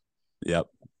you, and Yep.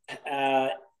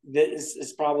 this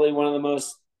is probably one of the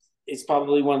most. It's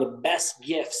probably one of the best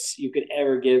gifts you could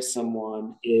ever give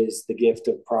someone is the gift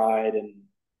of pride, and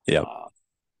Yep.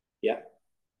 yeah.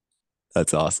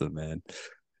 That's awesome, man.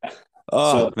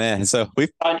 Oh So man, so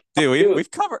we've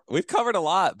covered a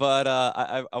lot, but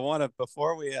I want to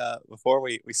before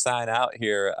we sign out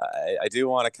here, I do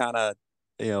want to kind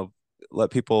of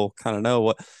let people kind of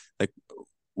know like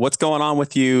what's going on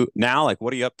with you now, like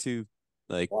what are you up to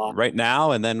like right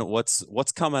now, and then what's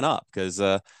coming up, because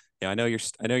I know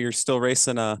you're still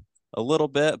racing a little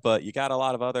bit, but you got a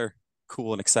lot of other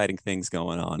cool and exciting things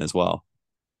going on as well.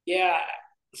 yeah,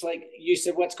 it's like you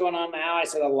said, what's going on now? I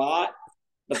said a lot,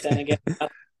 but then again,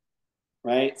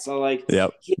 right? So like,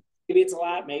 Yep. yeah, maybe it's a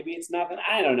lot, maybe it's nothing.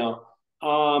 I don't know.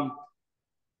 Um,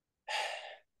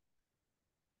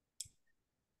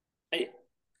 I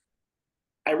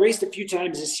I raced a few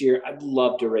times this year. I'd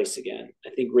love to race again. I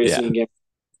think Yeah. racing again is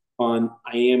fun.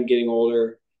 I am getting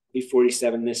older. I'll be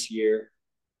 47 this year.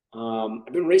 I've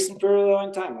been racing for a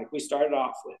long time. Like we started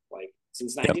off with, like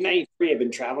since Yep. 1993, I've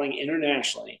been traveling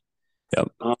internationally. Yep.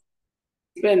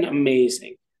 It's been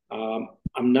amazing.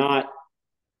 I'm not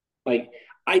like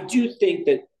I do think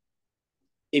that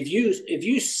if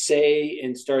you say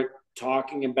and start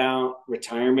talking about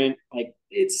retirement, like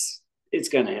it's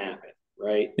gonna happen,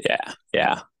 right? Yeah.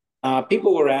 Yeah.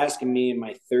 People were asking me in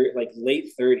my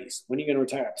late 30s, when are you gonna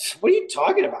retire? What are you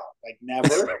talking about? Like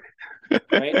never,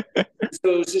 right?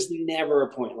 So it was just never a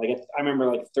point. Like I remember,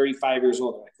 like 35 years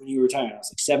old, like when you retire, I was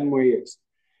like 7 more years.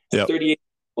 At Yep. 38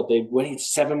 old, they went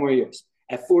 7 more years.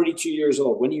 At 42 years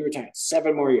old, when you retire,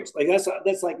 7 more years. Like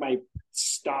that's like my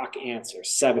stock answer,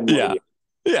 7 more Yeah. years.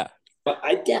 Yeah. But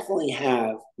I definitely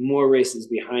have more races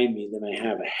behind me than I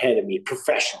have ahead of me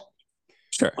professionally.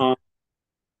 Sure. Um,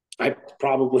 I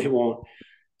probably won't,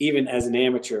 even as an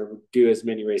amateur, do as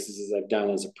many races as I've done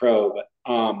as a pro. But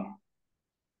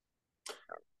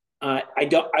I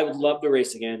don't. I would love to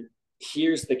race again.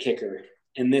 Here's the kicker,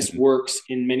 and this Mhm. works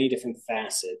in many different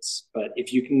facets. But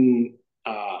if you can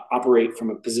operate from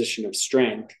a position of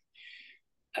strength,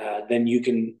 then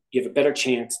you have a better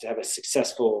chance to have a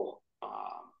successful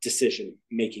decision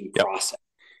making Yep. process.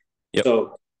 Yep.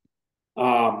 So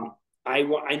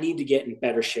I need to get in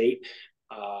better shape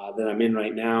than I'm in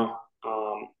right now.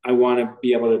 I want to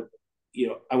be able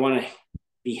to, I want to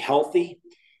be healthy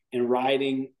and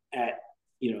riding at,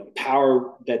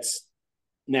 power that's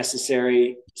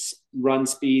necessary, run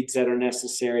speeds that are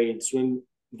necessary, and swim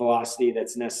velocity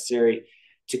that's necessary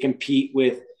to compete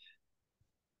with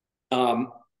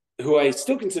um, who I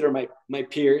still consider my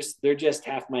peers. They're just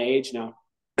half my age now.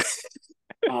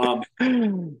 Um,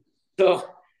 so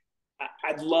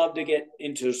I'd love to get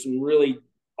into some really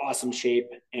awesome shape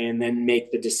and then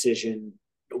make the decision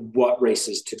what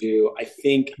races to do. I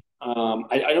think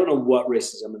I don't know what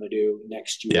races I'm going to do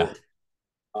next Yeah. year.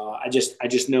 I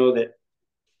just know that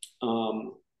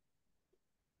um,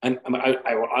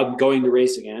 I'm going to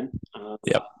race again.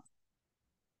 Yep.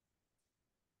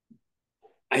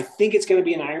 I think it's going to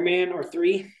be an Ironman or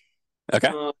three. Okay.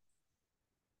 Uh,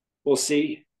 we'll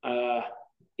see.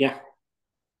 Yeah.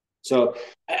 So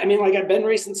I mean, like I've been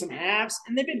racing some halves,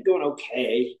 and they've been going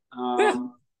okay. Yeah. It's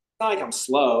not like I'm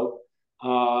slow,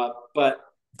 but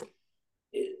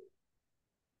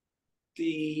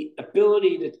the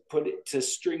ability to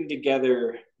string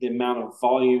together the amount of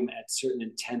volume at certain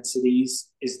intensities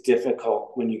is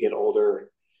difficult when you get older.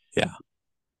 Yeah.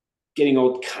 Getting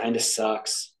old kind of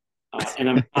sucks, and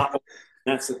I'm not.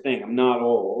 That's the thing. I'm not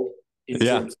old in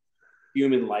Yeah. terms of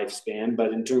human lifespan,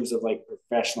 but in terms of like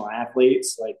professional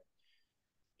athletes, like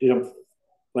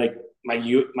like my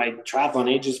triathlon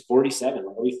age is 47.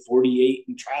 Like I'll be 48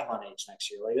 in triathlon age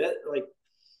next year. Like that, like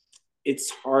it's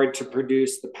hard to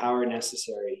produce the power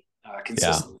necessary Yeah.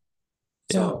 consistently.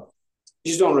 Yeah. So you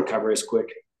just don't recover as quick.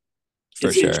 For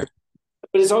It's sure. interesting,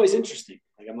 but it's always interesting.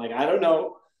 Like I'm like I don't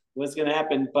know what's going to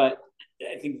happen, but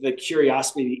I think the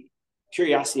curiosity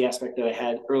aspect that I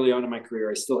had early on in my career,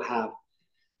 I still have.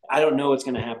 I don't know what's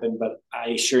going to happen, but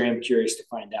I sure am curious to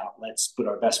find out. Let's put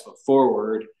our best foot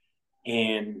forward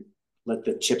and let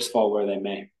the chips fall where they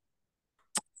may.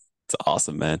 It's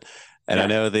awesome, man. And I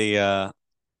Yeah.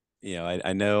 know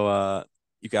I know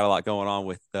you've got a lot going on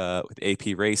with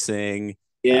AP Racing,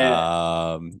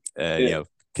 Yeah. you Good. know,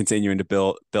 continuing to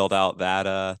build out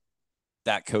that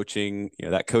coaching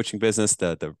business,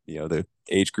 the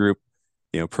age group,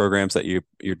 programs that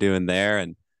you're doing there.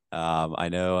 And I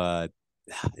know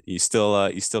you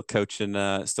still coaching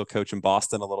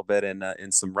Boston a little bit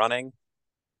in some running.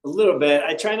 A little bit.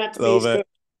 I try not to A be little his bit. coach,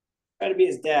 try to be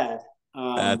his dad.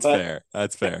 That's But fair.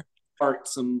 That's fair. part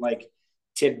some like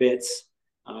tidbits.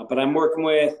 But I'm working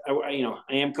with, I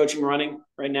am coaching running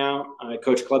right now. I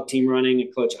coach club team running.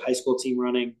 I coach a high school team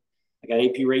running. I got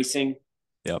AP racing.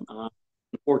 Yep.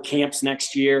 4 camps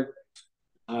next year.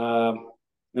 Then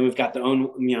we've got the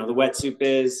wetsuit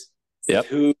biz with Yep.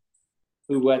 who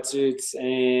wetsuits,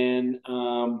 and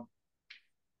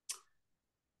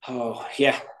oh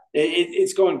yeah,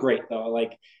 it's going great though.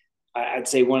 Like I'd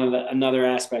say another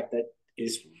aspect that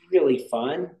is really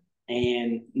fun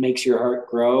and makes your heart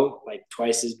grow like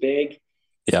twice as big.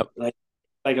 Yep. Like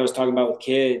I was talking about with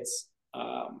kids,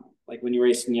 like when you're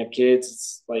racing, you have kids,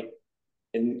 it's like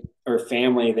or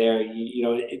family there,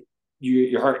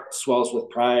 your heart swells with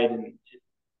pride. And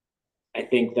I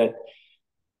think that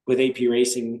with AP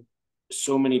racing,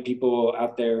 so many people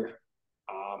out there,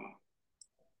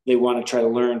 they want to try to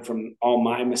learn from all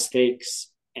my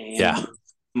mistakes, Yeah.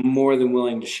 and more than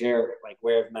willing to share like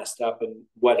where I've messed up and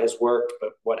what has worked,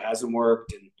 but what hasn't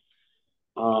worked.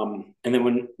 And then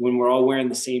when we're all wearing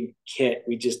the same kit,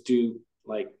 we just do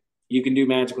like, you can do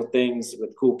magical things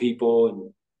with cool people,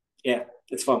 and yeah,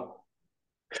 it's fun.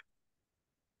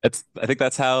 I think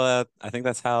that's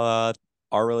how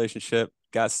our relationship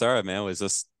got started, man. Was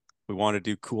just we wanted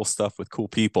to do cool stuff with cool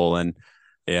people. And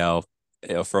you know,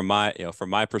 from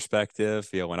my perspective,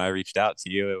 when I reached out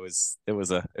to you, it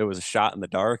was a shot in the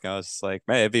dark. I was just like,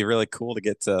 man, it'd be really cool to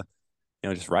get to,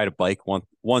 just ride a bike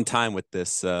one time with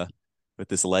this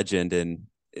legend in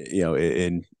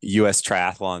US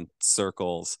triathlon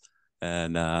circles.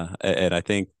 And I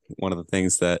think one of the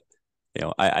things that,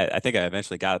 I think I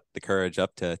eventually got the courage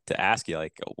up to ask you,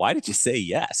 like, why did you say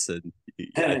yes? And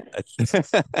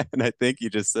and I think you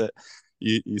just said,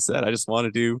 you said, I just want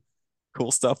to do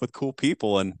cool stuff with cool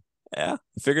people. And yeah,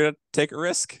 I figured I'd take a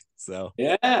risk. So,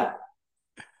 Yeah.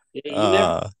 You never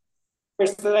uh,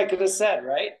 first that I could have said,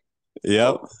 right?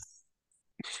 yep.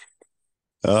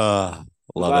 So I'm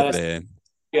Love glad it, I man.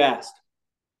 you asked.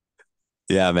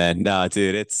 Yeah, man. No,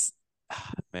 dude, it's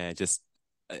man, just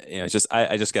just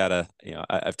I just gotta,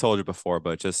 I've told you before,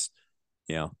 but just,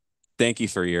 you know, thank you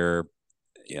for your,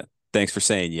 thanks for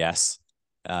saying yes.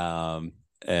 Um,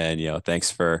 and thanks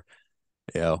for,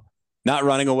 you know, not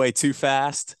running away too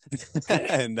fast.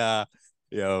 And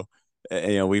you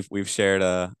know, we've shared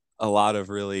a lot of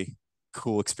really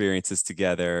cool experiences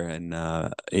together, and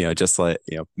just like,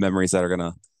 memories that are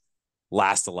gonna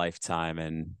last a lifetime.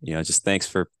 And just thanks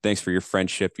for your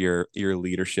friendship, your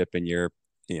leadership, and your,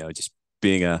 just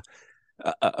being a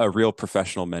real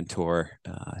professional mentor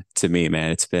to me,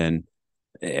 man. It's been,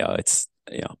 it's,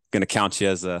 gonna count you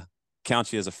as a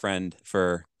friend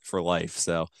for life.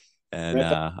 So, and Right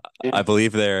back. I Yeah.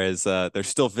 believe there's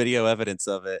still video evidence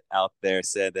of it out there,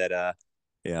 said that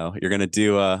you're gonna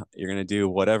do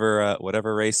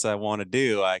whatever race I want to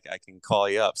do. I can call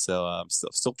you up. So I'm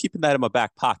still keeping that in my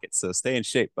back pocket. So stay in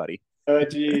shape, buddy. Oh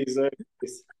geez. Oh,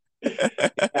 geez. Yeah.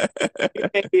 You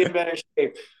may be in better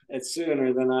shape. It's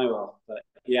sooner than I will. But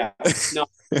yeah. No,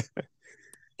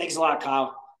 thanks a lot,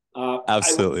 Kyle. I wish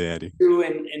Absolutely, Andy. you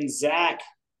and Zach,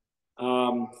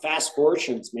 fast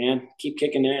fortunes, man. Keep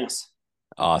kicking ass.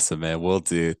 Awesome, man. Will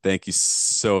do. Thank you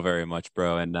so very much,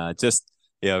 bro. And just,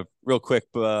 real quick,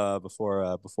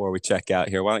 before we check out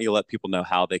here, why don't you let people know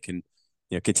how they can,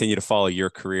 continue to follow your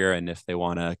career, and if they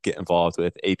want to get involved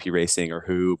with AP Racing or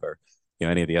Hoop, or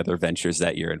any of the other ventures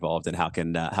that you're involved in. How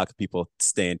can people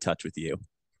stay in touch with you?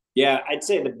 Yeah, I'd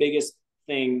say the biggest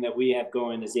thing that we have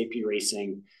going is AP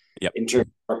Racing Yep. in terms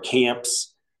of our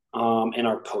camps, and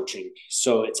our coaching.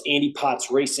 So it's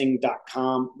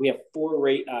andypottsracing.com. We have 4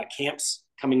 camps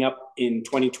coming up in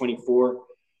 2024.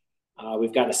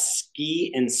 We've got a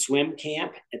ski and swim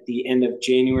camp at the end of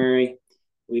January.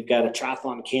 We've got a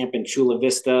triathlon camp in Chula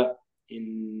Vista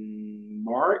in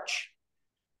March.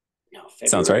 No,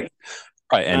 Sounds right.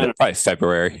 February. Probably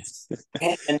February.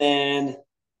 And then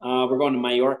we're going to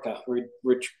Mallorca.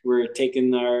 We're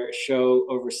taking our show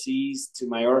overseas to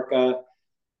Mallorca,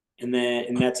 and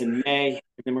that's in May. And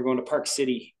then we're going to Park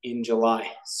City in July.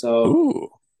 So Ooh.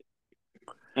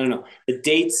 I don't know the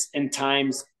dates and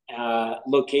times,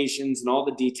 locations, and all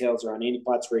the details are on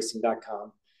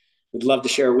andypottsracing.com. We'd love to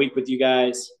share a week with you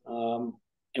guys. And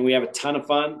we have a ton of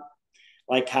fun.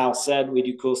 Like Kyle said, we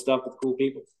do cool stuff with cool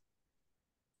people.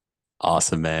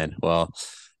 Awesome, man. Well,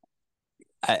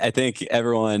 I think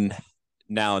everyone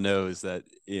now knows that,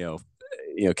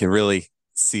 can really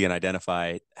see and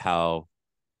identify how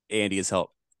Andy has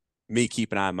helped me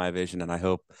keep an eye on my vision. And I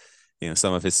hope,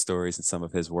 some of his stories and some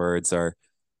of his words are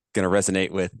going to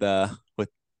resonate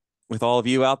with all of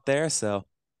you out there. So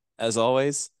as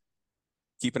always,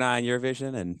 keep an eye on your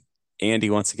vision. And Andy,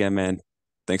 once again, man,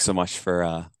 thanks so much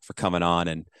for coming on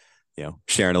and,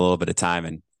 sharing a little bit of time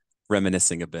and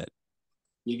reminiscing a bit.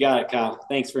 You got it, Kyle.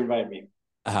 Thanks for inviting me.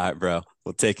 All right, bro.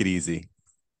 Well, take it easy.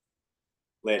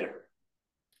 Later.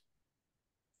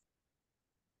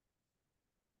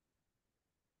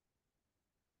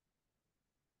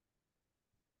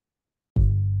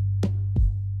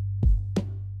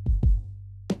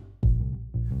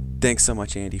 Thanks so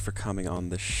much, Andy, for coming on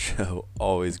the show.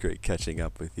 Always great catching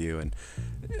up with you. And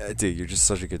dude, you're just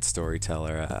such a good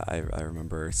storyteller. I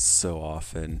remember so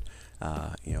often,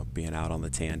 being out on the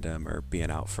tandem or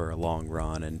being out for a long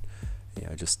run and,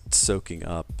 just soaking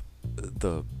up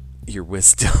your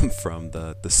wisdom from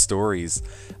the stories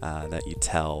that you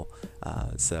tell.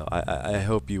 So I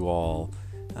hope you all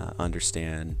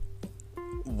understand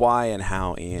why and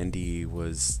how Andy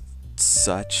was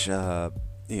such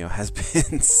has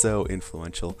been so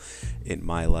influential in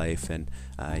my life, and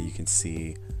you can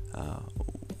see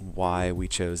why we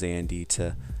chose Andy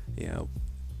to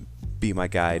be my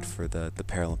guide for the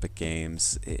Paralympic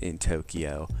Games in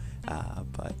Tokyo.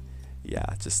 But yeah,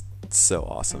 just so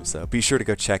awesome. So be sure to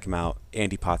go check him out,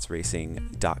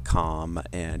 andypottsracing.com,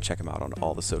 and check him out on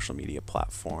all the social media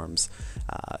platforms.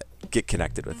 Get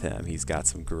connected with him. He's got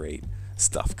some great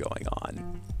stuff going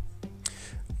on.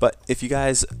 But if you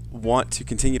guys want to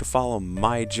continue to follow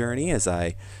my journey as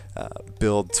I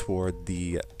build toward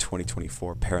the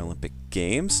 2024 Paralympic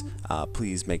Games,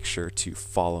 please make sure to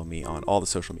follow me on all the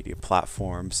social media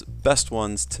platforms. Best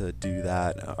ones to do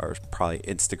that are probably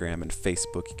Instagram and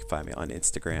Facebook. You can find me on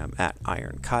Instagram at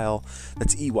IronKyle.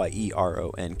 That's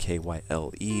EYERONKYLE,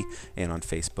 and on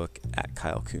Facebook at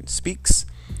Kyle Kuhn Speaks.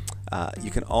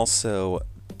 You can also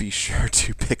be sure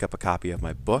to pick up a copy of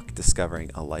my book,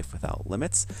 Discovering a Life Without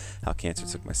Limits, How Cancer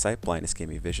Took My Sight, Blindness Gave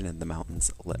Me Vision, and the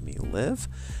Mountains Let Me Live,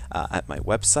 at my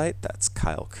website. That's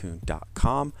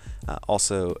kylekuhn.com.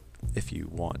 Also, if you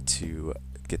want to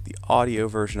get the audio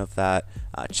version of that,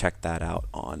 check that out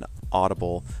on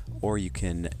Audible, or you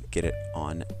can get it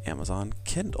on Amazon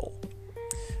Kindle.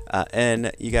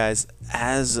 And you guys,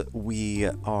 as we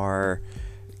are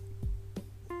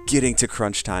getting to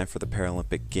crunch time for the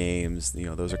Paralympic Games,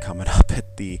 those are coming up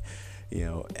at the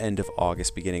end of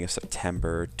August, beginning of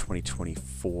September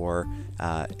 2024.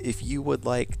 If you would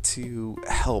like to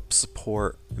help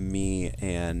support me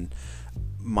and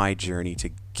my journey to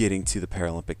getting to the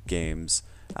Paralympic Games,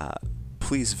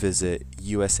 please visit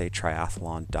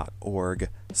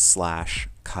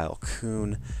usatriathlon.org/Kyle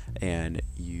Kuhn, and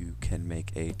you can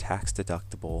make a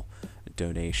tax-deductible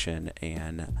donation,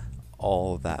 and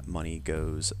all of that money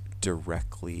goes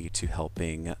directly to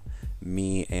helping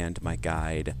me and my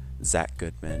guide, Zach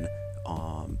Goodman,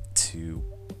 to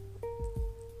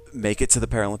make it to the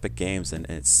Paralympic Games, and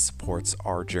it supports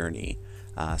our journey.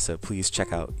 So please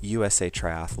check out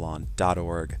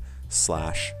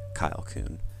usatriathlon.org/Kyle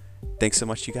Kuhn. Thanks so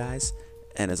much, you guys.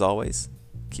 And as always,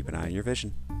 keep an eye on your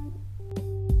vision.